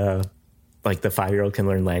 Hear the 5-year-old can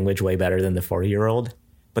learn language way better than the 40-year-old,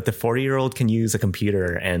 but the 40-year-old can use a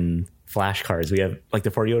computer and flashcards. We have like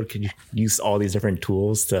the 40-year-old can use all these different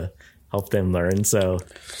tools to help them learn. So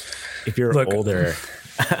if you're older,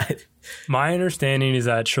 my understanding is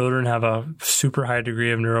that children have a super high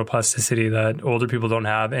degree of neuroplasticity that older people don't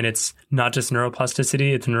have. And it's not just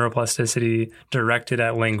neuroplasticity, it's neuroplasticity directed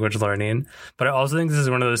at language learning. But I also think this is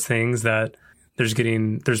one of those things that there's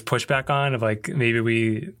pushback on of like, maybe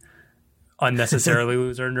we unnecessarily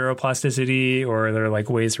lose our neuroplasticity or there are like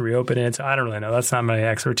ways to reopen it. So I don't really know. That's not my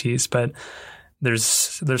expertise, but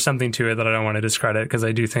there's something to it that I don't want to discredit because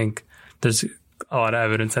I do think there's a lot of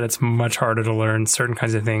evidence that it's much harder to learn certain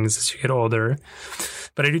kinds of things as you get older.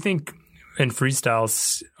 But I do think in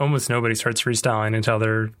freestyles, almost nobody starts freestyling until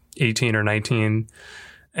they're 18 or 19.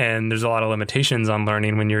 And there's a lot of limitations on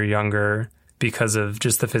learning when you're younger because of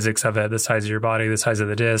just the physics of it, the size of your body, the size of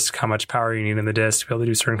the disc, how much power you need in the disc to be able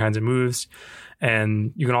to do certain kinds of moves.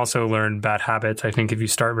 And you can also learn bad habits, I think, if you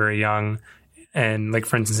start very young. And like,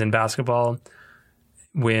 for instance, in basketball,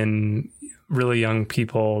 when really young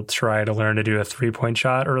people try to learn to do a 3-point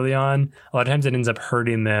shot early on, a lot of times it ends up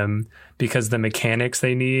hurting them because the mechanics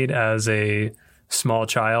they need as a small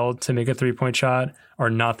child to make a 3-point shot are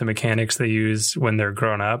not the mechanics they use when they're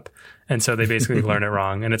grown up. And so they basically learn it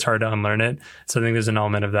wrong, and it's hard to unlearn it. So I think there's an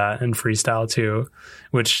element of that in freestyle too,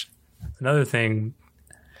 which another thing,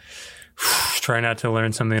 try not to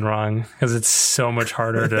learn something wrong, because it's so much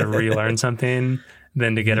harder to relearn something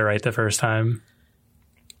than to get it right the first time.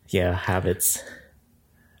 Yeah, habits.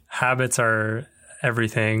 Habits are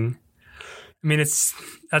everything. I mean,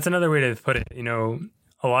 that's another way to put it. You know,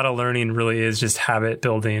 a lot of learning really is just habit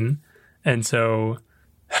building. And so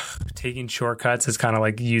taking shortcuts is kind of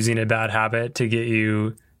like using a bad habit to get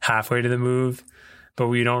you halfway to the move. But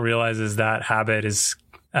what you don't realize is that habit is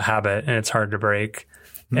a habit and it's hard to break.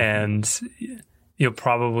 Mm-hmm. And you'll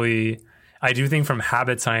probably, I do think from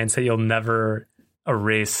habit science that you'll never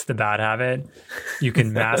erase the bad habit. You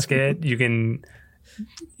can mask it. You can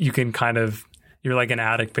kind of, you're like an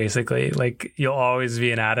addict basically. Like you'll always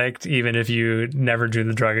be an addict even if you never do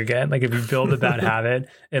the drug again. Like if you build a bad habit,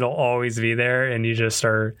 it'll always be there and you just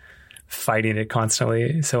are fighting it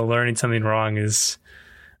constantly. So learning something wrong is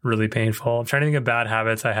really painful. I'm trying to think of bad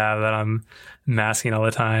habits I have that I'm masking all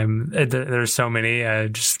the time. There's so many,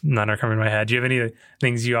 just none are coming to my head. Do you have any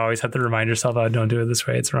things you always have to remind yourself, oh, don't do it this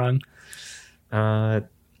way, it's wrong? I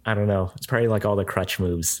don't know. It's probably like all the crutch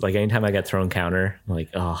moves. Like anytime I get thrown counter, I'm like,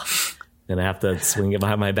 oh, then I have to swing it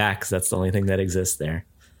behind my back because that's the only thing that exists there.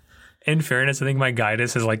 In fairness, I think my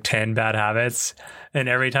guidance is like 10 bad habits. And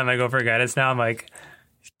every time I go for a guidance now, I'm like,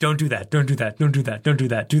 don't do that. Don't do that. Don't do that. Don't do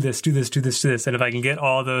that. Do this, do this, do this, do this. And if I can get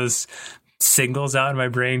all those signals out in my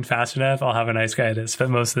brain fast enough, I'll have a nice guidance. But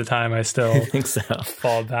most of the time I still think so.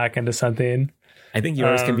 Fall back into something. I think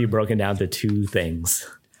yours can be broken down to two things.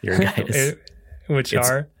 Your guidance. Which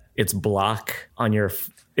it's block on your,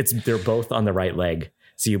 they're both on the right leg.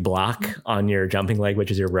 So you block on your jumping leg,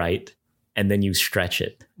 which is your right, and then you stretch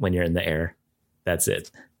it when you're in the air. That's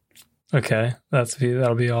it. Okay.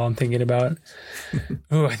 That'll be all I'm thinking about.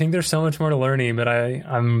 Oh, I think there's so much more to learning, but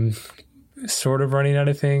I'm sort of running out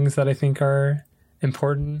of things that I think are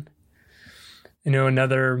important. You know,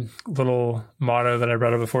 another little motto that I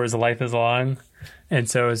brought up before is life is long. And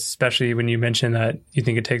so especially when you mentioned that you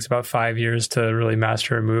think it takes about 5 years to really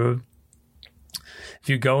master a move, if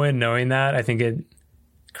you go in knowing that, I think it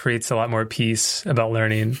creates a lot more peace about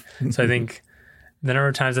learning. So I think the number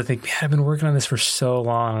of times I think, man, I've been working on this for so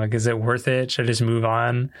long. Like, is it worth it? Should I just move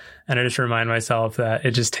on? And I just remind myself that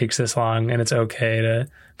it just takes this long and it's okay to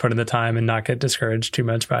put in the time and not get discouraged too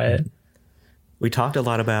much by it. We talked a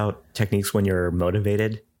lot about techniques when you're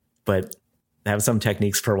motivated, but have some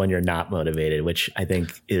techniques for when you're not motivated, which I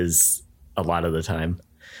think is a lot of the time.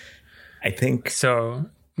 I think. So,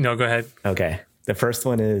 no, go ahead. Okay. The first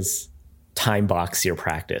one is time box your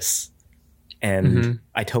practice. And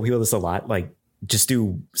I tell people this a lot, like just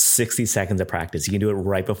do 60 seconds of practice. You can do it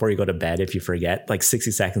right before you go to bed if you forget. Like 60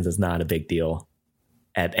 seconds is not a big deal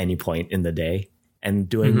at any point in the day. And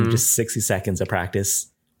doing just 60 seconds of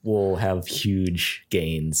practice will have huge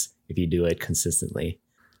gains if you do it consistently.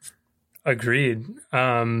 Agreed.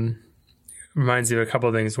 Reminds you of a couple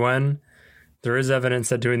of things. One, there is evidence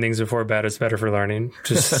that doing things before bed is better for learning.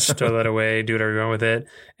 Just throw that away, do whatever you want with it.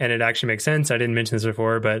 And it actually makes sense. I didn't mention this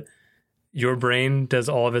before, but your brain does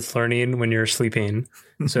all of its learning when you're sleeping.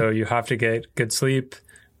 So you have to get good sleep.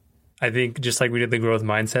 I think just like we did the growth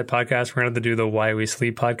mindset podcast, we're going to have to do the why we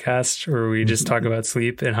sleep podcast, where we just talk about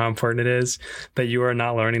sleep and how important it is. But you are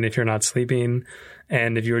not learning if you're not sleeping.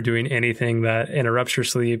 And if you're doing anything that interrupts your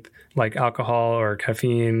sleep, like alcohol or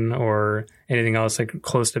caffeine or anything else like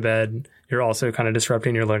close to bed, you're also kind of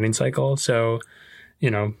disrupting your learning cycle. So, you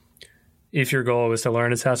know, if your goal was to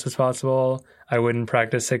learn as fast as possible, I wouldn't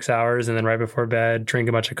practice 6 hours and then right before bed, drink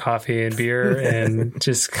a bunch of coffee and beer and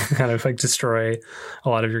just kind of like destroy a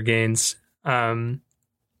lot of your gains. But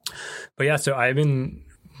yeah, so I've been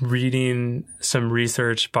reading some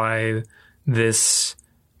research by this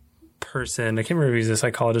person, I can't remember if he's a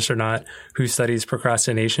psychologist or not, who studies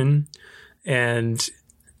procrastination. And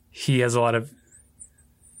he has a lot of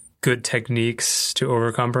good techniques to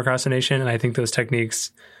overcome procrastination. And I think those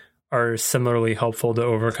techniques are similarly helpful to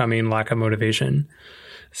overcoming lack of motivation.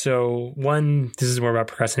 So one, this is more about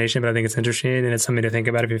procrastination, but I think it's interesting and it's something to think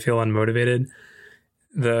about if you feel unmotivated.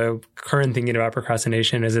 The current thinking about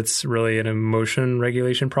procrastination is it's really an emotion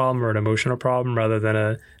regulation problem or an emotional problem rather than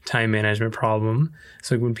a time management problem.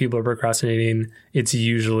 So when people are procrastinating, it's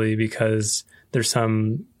usually because there's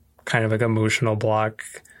some kind of like emotional block.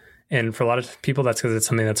 And for a lot of people, that's because it's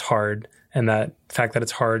something that's hard. And that fact that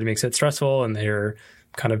it's hard makes it stressful and they're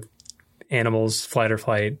kind of animals, flight or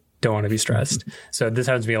flight, don't want to be stressed. So this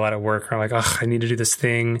happens to be a lot of work where I'm like, oh, I need to do this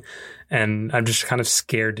thing. And I'm just kind of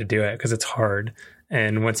scared to do it because it's hard.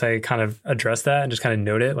 And once I kind of address that and just kind of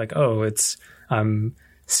note it, like, oh, I'm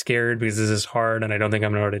scared because this is hard and I don't think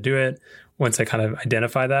I'm going to know how to do it. Once I kind of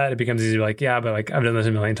identify that, it becomes easier, like, yeah, but like I've done this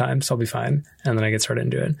a million times, so I'll be fine. And then I get started and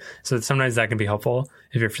do it. So sometimes that can be helpful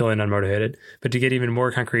if you're feeling unmotivated. But to get even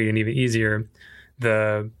more concrete and even easier,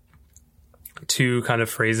 the two kind of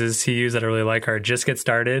phrases to use that I really like are just get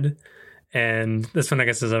started. And this one, I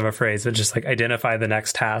guess, isn't a phrase, but just like identify the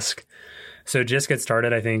next task. So just get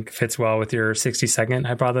started, I think, fits well with your 60-second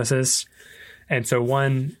hypothesis. And so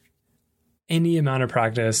any amount of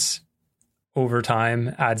practice over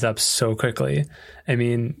time adds up so quickly. I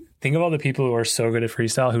mean, think of all the people who are so good at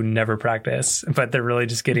freestyle who never practice, but they're really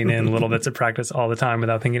just getting in little bits of practice all the time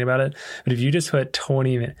without thinking about it. But if you just put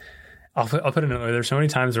 20 minutes, I'll put it in. There's so many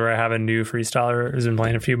times where I have a new freestyler who's been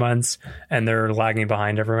playing a few months and they're lagging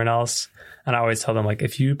behind everyone else. And I always tell them, like,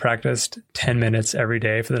 if you practiced 10 minutes every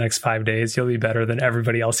day for the next 5 days, you'll be better than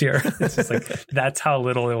everybody else here. It's just like, that's how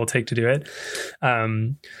little it will take to do it.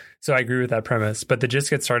 So I agree with that premise, but the just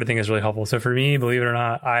get started thing is really helpful. So for me, believe it or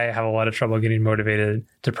not, I have a lot of trouble getting motivated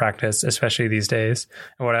to practice, especially these days.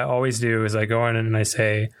 And what I always do is I go in and I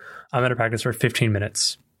say, I'm going to practice for 15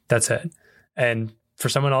 minutes. That's it. And for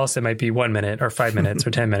someone else, it might be 1 minute or 5 minutes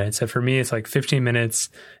or 10 minutes. So for me, it's like 15 minutes.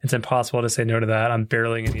 It's impossible to say no to that. I'm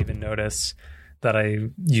barely going to even notice that I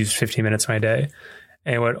use 15 minutes of my day.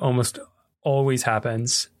 And what almost always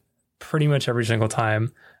happens, pretty much every single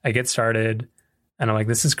time, I get started and I'm like,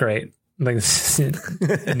 this is great. Like, this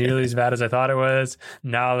isn't nearly as bad as I thought it was.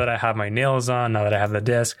 Now that I have my nails on, now that I have the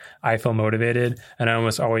disc, I feel motivated. And I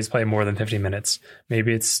almost always play more than 15 minutes.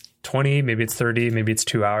 Maybe it's 20, maybe it's 30, maybe it's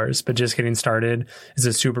 2 hours. But just getting started is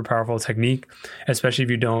a super powerful technique, especially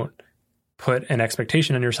if you don't put an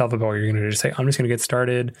expectation on yourself about what you're going to do. Just say, I'm just going to get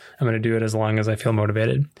started. I'm going to do it as long as I feel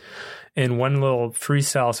motivated. And one little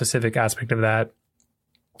freestyle specific aspect of that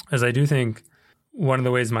is I do think one of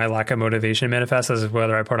the ways my lack of motivation manifests is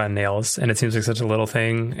whether I put on nails, and it seems like such a little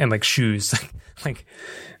thing, and like shoes. Like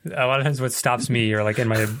a lot of times what stops me, or like in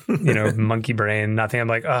my, monkey brain, nothing. I'm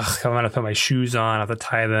like, I'm going to put my shoes on. I have to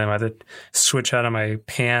tie them. I have to switch out of my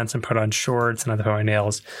pants and put on shorts, and I have to put my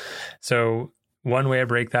nails. So one way I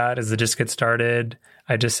break that is to just get started.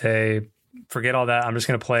 I just say, forget all that. I'm just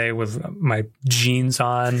going to play with my jeans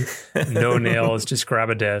on, no nails, just grab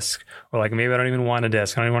a disc. Or like, maybe I don't even want a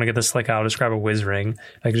disc. I don't even want to get the slick out. I'll just grab a whiz ring.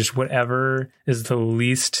 Like, just whatever is the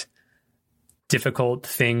least difficult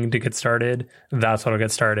thing to get started, that's what'll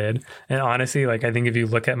get started. And honestly, like, I think if you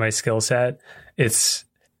look at my skill set, it's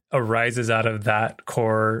arises out of that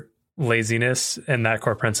core laziness and that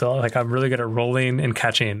core principle. Like, I'm really good at rolling and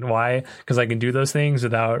catching. Why? Because I can do those things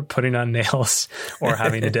without putting on nails or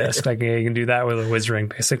having a disc. Like, I can do that with a whiz ring,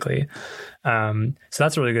 basically. So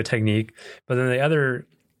that's a really good technique. But then the other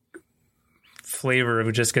flavor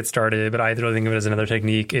of just get started, but I really think of it as another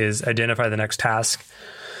technique, is identify the next task.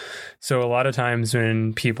 So a lot of times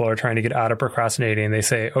when people are trying to get out of procrastinating, they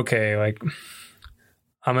say, okay, like,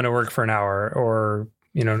 I'm going to work for an hour, or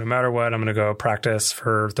no matter what, I'm going to go practice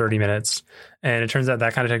for 30 minutes. And it turns out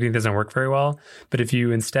that kind of technique doesn't work very well. But if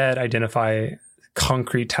you instead identify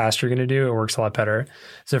concrete tasks you're going to do, it works a lot better.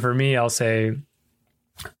 So for me, I'll say,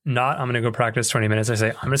 not I'm going to go practice 20 minutes. I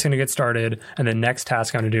say, I'm just going to get started. And the next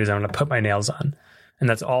task I'm going to do is I'm going to put my nails on. And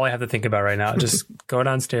that's all I have to think about right now. Just go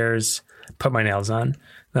downstairs, put my nails on.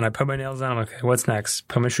 Then I put my nails on. I'm like, okay, what's next?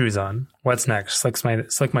 Put my shoes on. What's next?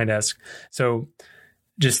 Slick my desk. So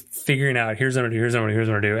just figuring out, here's what I'm going to do, here's what I'm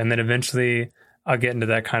going to do. And then eventually I'll get into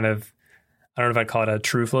that kind of, I don't know if I'd call it a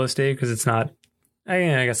true flow state, because it's not,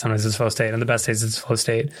 I guess sometimes it's flow state, and the best days it's flow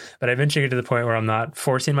state. But I eventually get to the point where I'm not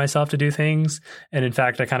forcing myself to do things. And in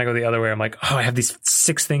fact, I kind of go the other way. I'm like, I have these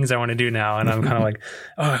 6 things I want to do now. And I'm kind of like,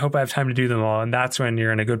 I hope I have time to do them all. And that's when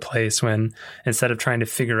you're in a good place, when instead of trying to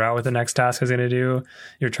figure out what the next task is going to do,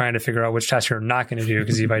 you're trying to figure out which task you're not going to do,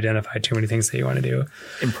 because you've identified too many things that you want to do.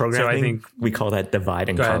 In programming, so I think we call that divide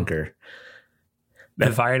and conquer.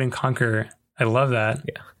 Divide and conquer. I love that.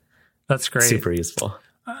 Yeah. That's great. Super useful.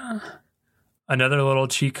 Another little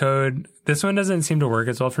cheat code. This one doesn't seem to work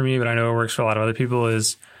as well for me, but I know it works for a lot of other people,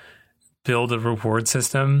 is build a reward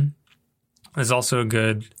system. Is also a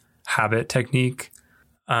good habit technique.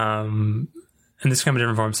 And this can be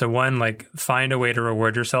different forms. So one, like, find a way to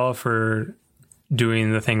reward yourself for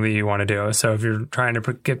doing the thing that you want to do. So if you're trying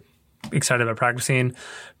to get excited about practicing,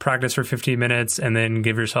 practice for 15 minutes and then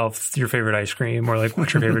give yourself your favorite ice cream, or like,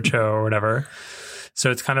 what's your favorite show or whatever. So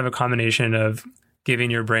it's kind of a combination of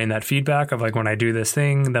giving your brain that feedback of like, when I do this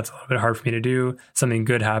thing, that's a little bit hard for me to do, something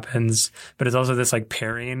good happens. But it's also this like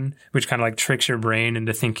pairing, which kind of like tricks your brain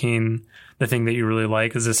into thinking the thing that you really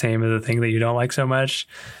like is the same as the thing that you don't like so much.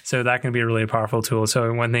 So that can be a really powerful tool.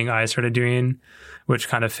 So one thing I started doing, which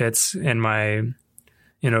kind of fits in my,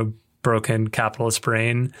 broken capitalist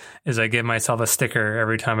brain, is I give myself a sticker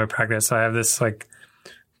every time I practice. So I have this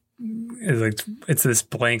it's this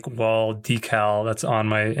blank wall decal that's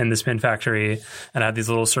in the Spin Factory, and I have these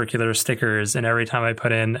little circular stickers, and every time I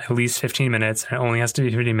put in at least 15 minutes, and it only has to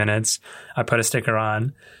be 15 minutes, I put a sticker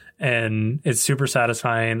on, and it's super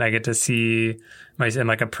satisfying. I get to see I'm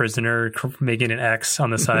like a prisoner making an X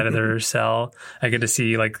on the side of their cell. I get to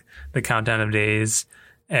see like the countdown of days,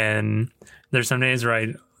 and there's some days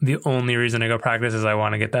where the only reason I go practice is I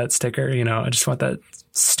want to get that sticker. I just want that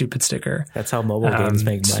stupid sticker. That's how mobile games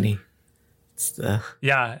make money.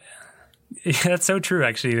 Yeah, that's so true.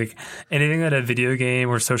 Actually, like anything that a video game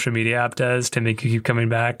or social media app does to make you keep coming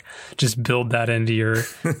back, just build that into your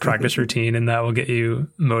practice routine, and that will get you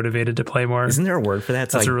motivated to play more. Isn't there a word for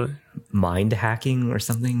that? It's like mind hacking or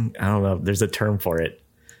something. I don't know. There's a term for it.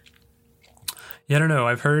 Yeah, I don't know.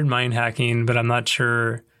 I've heard mind hacking, but I'm not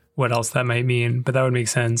sure what else that might mean, but that would make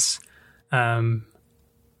sense. I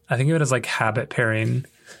think of it as like habit pairing,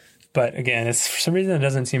 but again, it's for some reason it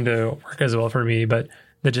doesn't seem to work as well for me, but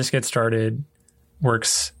the Just Get Started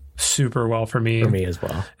works super well for me. For me as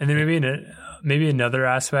well. And then maybe another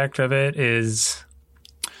aspect of it is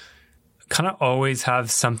kind of always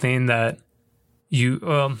have something that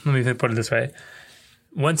let me put it this way.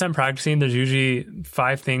 Once I'm practicing, there's usually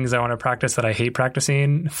 5 things I want to practice that I hate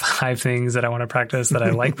practicing, 5 things that I want to practice that I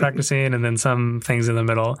like practicing, and then some things in the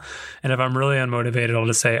middle. And if I'm really unmotivated, I'll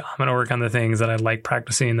just say, I'm going to work on the things that I like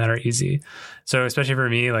practicing that are easy. So especially for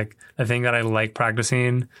me, like the thing that I like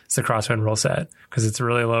practicing is the crosswind roll set, because it's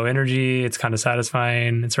really low energy. It's kind of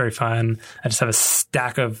satisfying. It's very fun. I just have a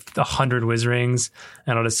stack of 100 whiz rings,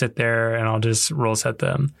 and I'll just sit there and I'll just roll set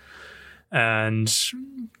them. And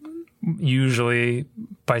usually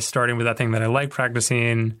by starting with that thing that I like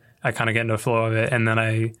practicing, I kind of get into a flow of it, and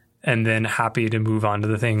then happy to move on to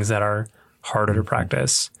the things that are harder to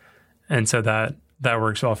practice. And so that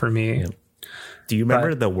works well for me. Yeah. Do you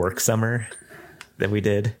remember the work summer that we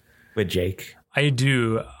did with Jake? I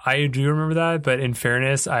do remember that, but in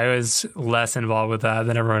fairness, I was less involved with that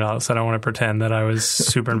than everyone else. I don't want to pretend that I was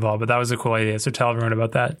super involved, but that was a cool idea. So tell everyone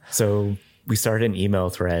about that. So we started an email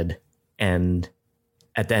thread, and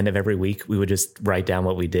at the end of every week, we would just write down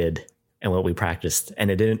what we did and what we practiced. And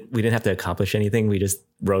we didn't have to accomplish anything. We just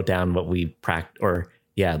wrote down what we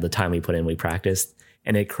the time we put in, we practiced.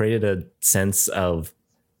 And it created a sense of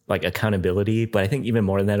like accountability. But I think even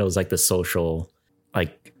more than that, it was like the social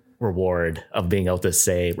like reward of being able to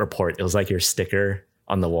say report. It was like your sticker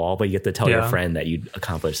on the wall, but you get to tell your friend that you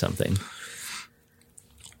accomplished something.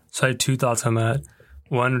 So I had 2 thoughts on that.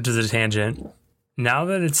 One, which is a tangent. Now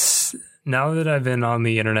that I've been on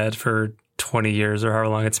the internet for 20 years or however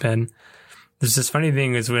long it's been, there's this funny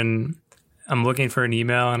thing is when I'm looking for an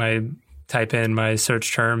email and I type in my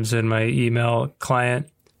search terms in my email client,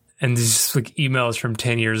 and these like emails from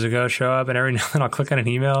 10 years ago show up, and every now and then I'll click on an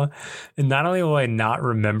email, and not only will I not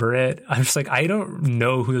remember it, I'm just like, I don't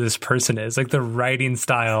know who this person is. Like the writing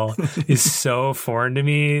style is so foreign to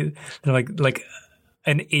me. They're like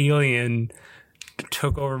an alien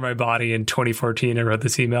took over my body in 2014 and wrote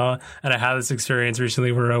this email. And I had this experience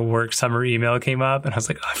recently where a work summer email came up, and I was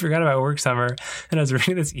like, I forgot about work summer. And I was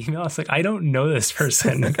reading this email. I was like, I don't know this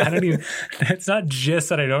person. Like, I don't even, it's not just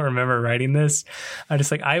that I don't remember writing this. I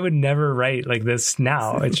just like, I would never write like this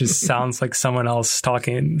now. It just sounds like someone else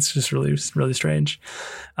talking. It's just really, really strange.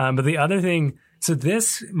 But the other thing, so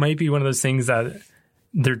this might be one of those things that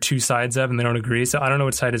there are 2 sides of and they don't agree. So I don't know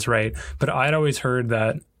which side is right, but I'd always heard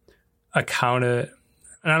that and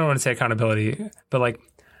I don't want to say accountability, but like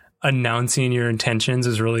announcing your intentions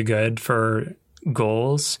is really good for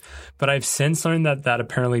goals. But I've since learned that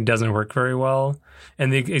apparently doesn't work very well.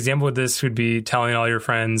 And the example of this would be telling all your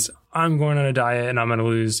friends, I'm going on a diet and I'm going to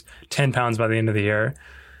lose 10 pounds by the end of the year.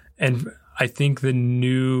 And I think the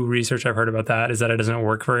new research I've heard about that is that it doesn't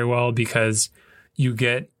work very well because you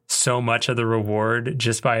get so much of the reward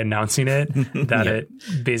just by announcing it that it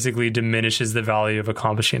basically diminishes the value of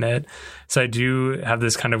accomplishing it. So I do have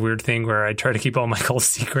this kind of weird thing where I try to keep all my goals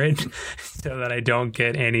secret so that I don't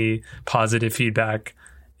get any positive feedback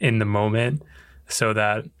in the moment, so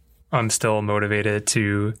that I'm still motivated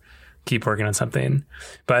to keep working on something.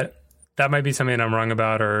 But that might be something I'm wrong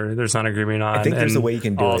about, or there's not agreement on. I think there's a way you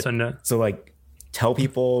can do it. So like tell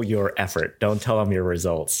people your effort. Don't tell them your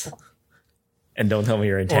results. And don't tell me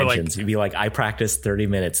your intentions. You'd be like, I practiced 30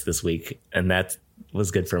 minutes this week, and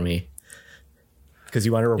was good for me. Because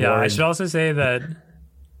you want to reward. Yeah, I should also say that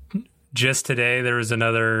just today there was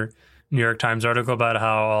another New York Times article about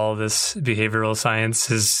how all this behavioral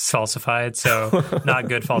science is falsified. So not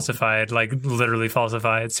good falsified, like literally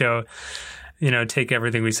falsified. So, take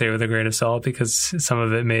everything we say with a grain of salt because some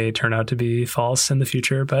of it may turn out to be false in the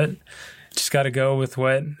future. But just got to go with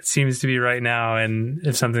what seems to be right now. And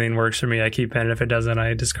if something works for me, I keep it. And if it doesn't,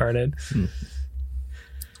 I discard it.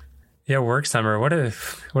 Yeah, work summer. What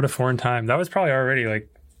a foreign time. That was probably already like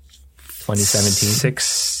 2017,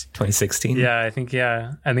 2016. Yeah, I think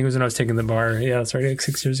it was when I was taking the bar. Yeah, that's already like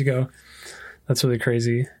 6 years ago. That's really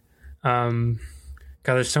crazy. God,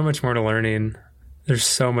 there's so much more to learning. There's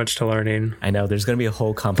so much to learning. I know. There's going to be a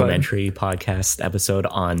whole complimentary podcast episode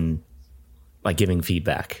on like giving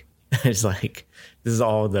feedback. It's like this is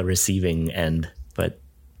all the receiving end, but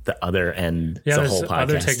the other end, yeah, the whole podcast.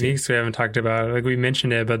 Other techniques we haven't talked about. Like we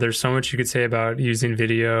mentioned it, but there's so much you could say about using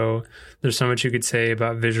video. There's so much you could say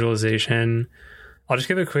about visualization. I'll just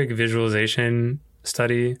give a quick visualization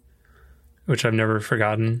study, which I've never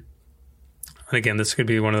forgotten. And again, this could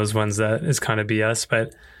be one of those ones that is kind of BS,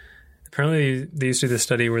 but apparently they used to do this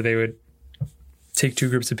study where they would take two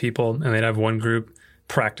groups of people and they'd have one group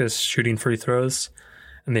practice shooting free throws.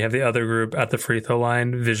 And they have the other group at the free throw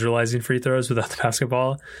line visualizing free throws without the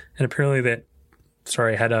basketball. And apparently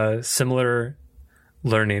had a similar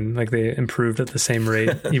learning. Like they improved at the same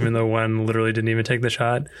rate, even though one literally didn't even take the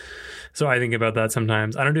shot. So I think about that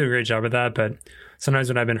sometimes. I don't do a great job at that, but sometimes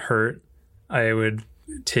when I've been hurt, I would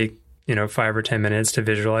take, 5 or 10 minutes to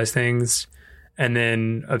visualize things. And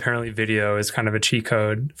then apparently video is kind of a cheat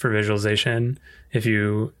code for visualization. If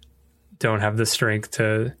you don't have the strength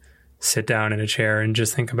to sit down in a chair and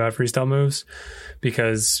just think about freestyle moves,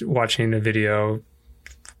 because watching a video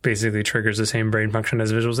basically triggers the same brain function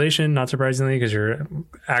as visualization, not surprisingly, because you're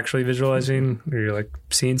actually visualizing or you're like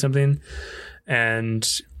seeing something. And,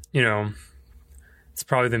 it's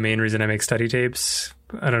probably the main reason I make study tapes.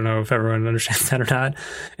 I don't know if everyone understands that or not.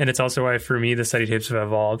 And it's also why for me, the study tapes have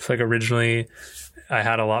evolved. Like originally I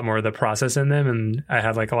had a lot more of the process in them and I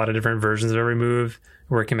had like a lot of different versions of every move,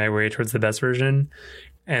 working my way towards the best version.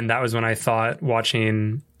 And that was when I thought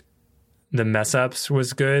watching the mess ups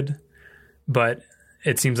was good, but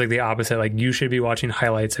it seems like the opposite. Like you should be watching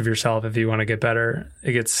highlights of yourself if you want to get better.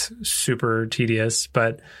 It gets super tedious,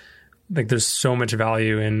 but like there's so much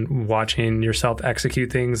value in watching yourself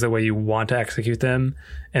execute things the way you want to execute them.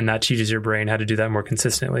 And that teaches your brain how to do that more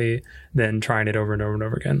consistently than trying it over and over and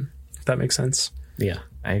over again. If that makes sense. Yeah,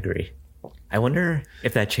 I agree. I wonder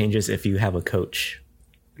if that changes if you have a coach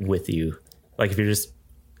with you. Like if you're just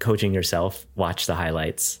coaching yourself, watch the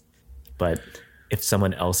highlights. But if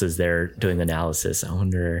someone else is there doing analysis, I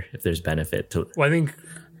wonder if there's benefit to it. Well,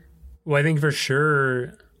 I think for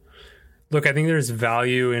sure. Look, I think there's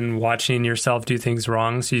value in watching yourself do things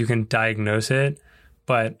wrong so you can diagnose it.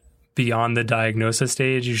 But beyond the diagnosis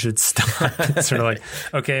stage, you should stop. It's sort of like,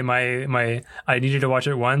 okay, I needed to watch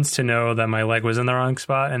it once to know that my leg was in the wrong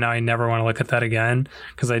spot. And now I never want to look at that again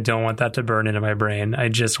because I don't want that to burn into my brain. I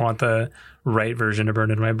just want the right version to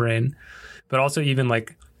burn into my brain. But also even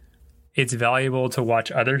like it's valuable to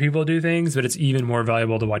watch other people do things, but it's even more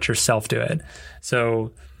valuable to watch yourself do it.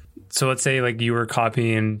 So let's say like you were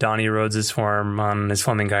copying Donnie Rhodes's form on his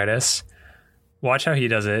Flamingitis. Watch how he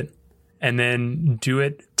does it and then do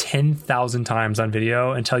it 10,000 times on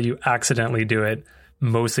video until you accidentally do it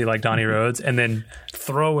mostly like Donnie Rhodes, and then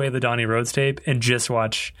throw away the Donnie Rhodes tape and just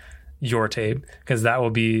watch your tape, because that will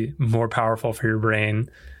be more powerful for your brain.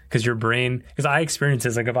 Because I experience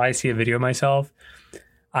this, like if I see a video of myself,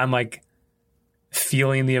 I'm like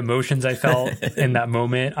feeling the emotions I felt in that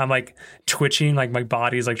moment. I'm like twitching, like my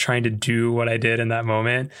body's like trying to do what I did in that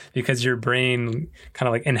moment, because your brain kind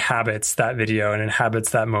of like inhabits that video and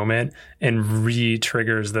inhabits that moment and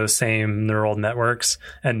re-triggers those same neural networks.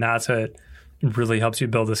 And that's what really helps you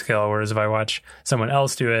build a skill. Whereas if I watch someone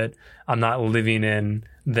else do it, I'm not living in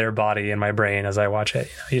their body and my brain as I watch it.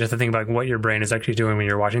 You have to think about what your brain is actually doing when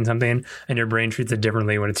you're watching something, and your brain treats it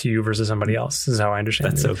differently when it's you versus somebody else. This is how I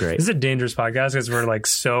understand That's it. so great. This is a dangerous podcast because we're like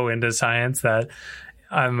so into science that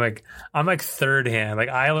I'm like third hand. Like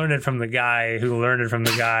I learned it from the guy who learned it from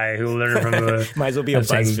the guy who learned it from the might as well be a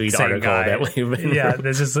BuzzFeed article guy. that we've been yeah,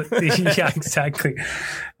 this is yeah, exactly.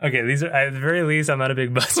 Okay, these are at the very least I'm not a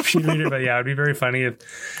big BuzzFeed reader, but yeah, it'd be very funny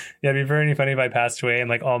if I passed away and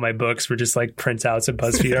like all my books were just like printouts of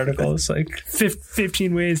BuzzFeed articles, like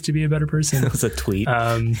 15 ways to be a better person. That was a tweet.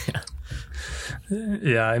 Yeah.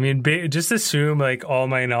 Yeah, I mean, just assume like all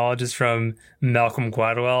my knowledge is from Malcolm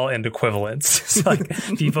Gladwell and equivalents. It's like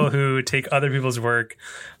people who take other people's work,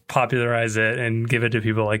 popularize it, and give it to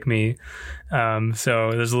people like me.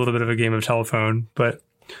 So there's a little bit of a game of telephone. But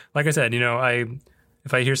like I said,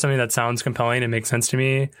 if I hear something that sounds compelling and makes sense to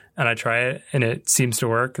me, and I try it and it seems to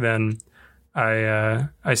work, then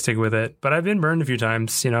I stick with it. But I've been burned a few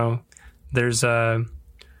times. There's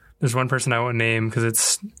one person I won't name because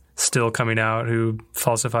it's still coming out who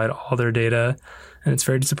falsified all their data, and it's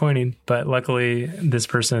very disappointing. But luckily, this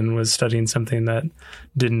person was studying something that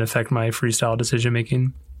didn't affect my freestyle decision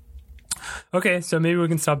making. Okay, so maybe we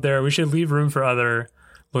can stop there. We should leave room for other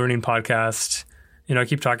learning podcasts. I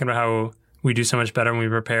keep talking about how we do so much better when we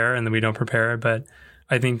prepare and then we don't prepare, but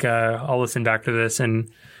I think I'll listen back to this and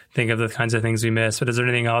think of the kinds of things we miss. But is there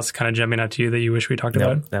anything else kind of jumping out to you that you wish we talked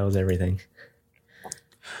about? That was everything.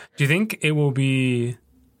 Do you think it will be,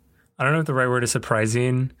 I don't know if the right word is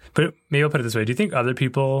surprising, but maybe I'll put it this way. Do you think other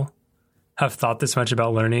people have thought this much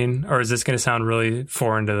about learning, or is this going to sound really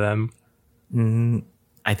foreign to them?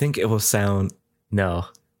 I think it will sound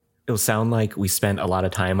like we spent a lot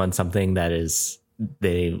of time on something that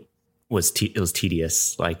it was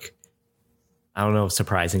tedious. Like, I don't know if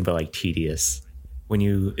surprising, but like tedious.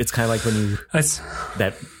 It's kind of like when you,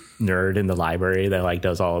 that nerd in the library that like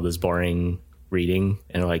does all of this boring reading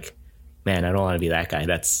and like, man, I don't want to be that guy.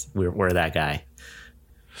 We're that guy.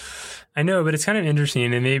 I know, but it's kind of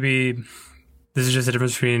interesting, and maybe this is just a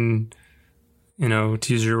difference between, to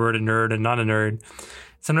use your word, a nerd and not a nerd.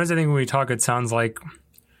 Sometimes I think when we talk, it sounds like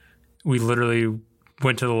we literally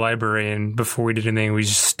went to the library and before we did anything, we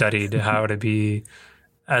just studied how to be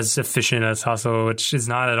as efficient as possible, which is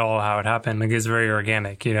not at all how it happened. Like, it's very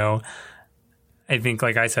organic, I think,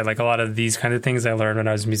 like I said, like a lot of these kind of things I learned when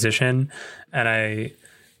I was a musician, and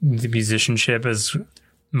the musicianship is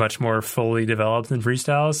much more fully developed than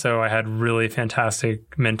freestyle. So I had really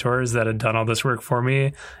fantastic mentors that had done all this work for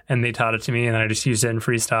me, and they taught it to me, and I just used it in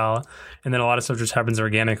freestyle. And then a lot of stuff just happens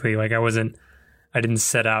organically. Like I didn't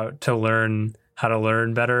set out to learn how to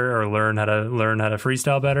learn better or learn how to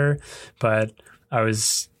freestyle better, but I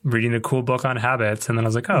was reading a cool book on habits, and then I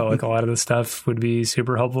was like, oh, like a lot of this stuff would be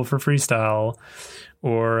super helpful for freestyle.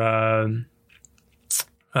 Or I'm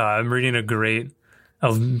reading a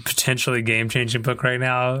potentially game-changing book right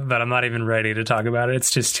now, but I'm not even ready to talk about it.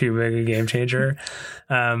 It's just too big a game changer.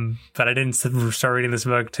 But I didn't start reading this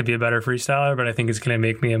book to be a better freestyler, but I think it's going to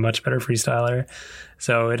make me a much better freestyler.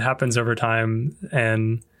 So it happens over time.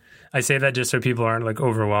 And I say that just so people aren't like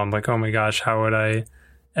overwhelmed, like, oh my gosh, how would I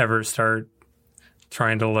ever start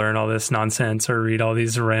trying to learn all this nonsense or read all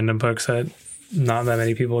these random books that not that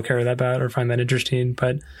many people care that about or find that interesting.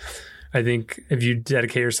 But I think if you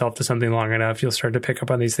dedicate yourself to something long enough, you'll start to pick up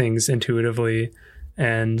on these things intuitively.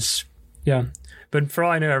 And yeah, but for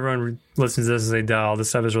all I know, everyone listens to this and say, duh, all this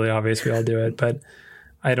stuff is really obvious. We all do it. But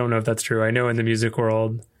I don't know if that's true. I know in the music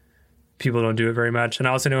world, people don't do it very much. And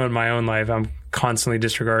I also know in my own life, I'm constantly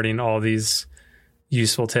disregarding all these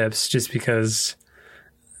useful tips just because,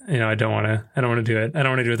 I don't want to do it. I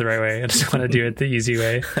don't want to do it the right way. I just want to do it the easy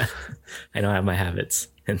way. I don't have my habits.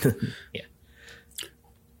 Yeah.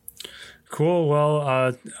 Cool.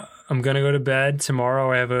 Well, I'm going to go to bed.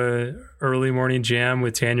 Tomorrow I have a early morning jam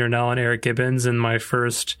with Tanya Nell and Eric Gibbons in my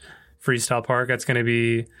first freestyle park. That's going to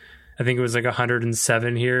be, I think it was like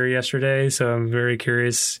 107 here yesterday. So I'm very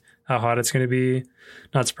curious how hot it's going to be.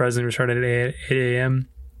 Not surprising. We started at 8 a.m.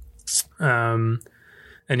 And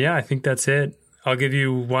yeah, I think that's it. I'll give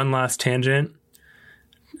you one last tangent.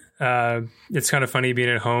 It's kind of funny being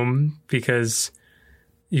at home because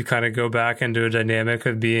you kind of go back into a dynamic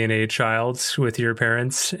of being a child with your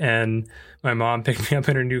parents. And my mom picked me up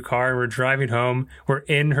in her new car and we're driving home. We're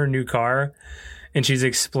in her new car and she's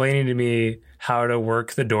explaining to me how to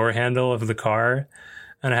work the door handle of the car.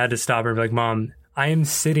 And I had to stop her and be like, Mom, I am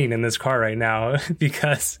sitting in this car right now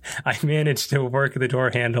because I managed to work the door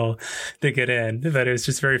handle to get in. But it was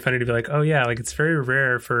just very funny to be like, oh yeah, like it's very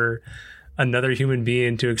rare for another human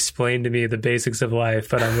being to explain to me the basics of life,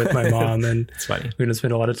 but I'm with my mom and it's funny. We don't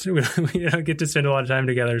spend a lot of we don't get to spend a lot of time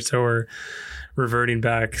together. So we're reverting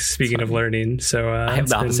back. Speaking of learning, so I have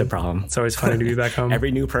the opposite problem. It's always funny to be back home.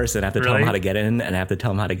 Every new person, I have to tell them how to get in, and I have to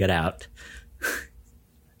tell them how to get out.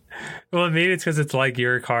 Well, maybe it's because it's like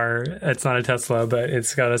your car. It's not a Tesla, but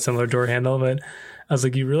it's got a similar door handle. But I was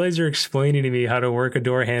like, you realize you're explaining to me how to work a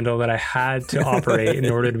door handle that I had to operate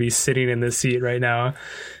in order to be sitting in this seat right now.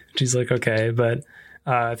 She's like, okay. But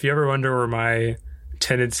if you ever wonder where my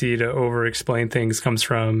tendency to over explain things comes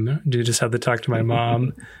from. Do just have to talk to my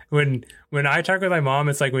mom. When I talk with my mom,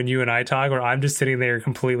 it's like when you and I talk, where I'm just sitting there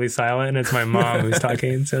completely silent and it's my mom who's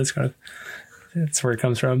talking. So it's that's where it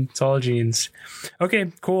comes from. It's all genes.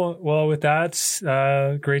 Okay, cool. Well, with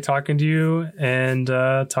that, great talking to you, and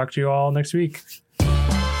talk to you all next week.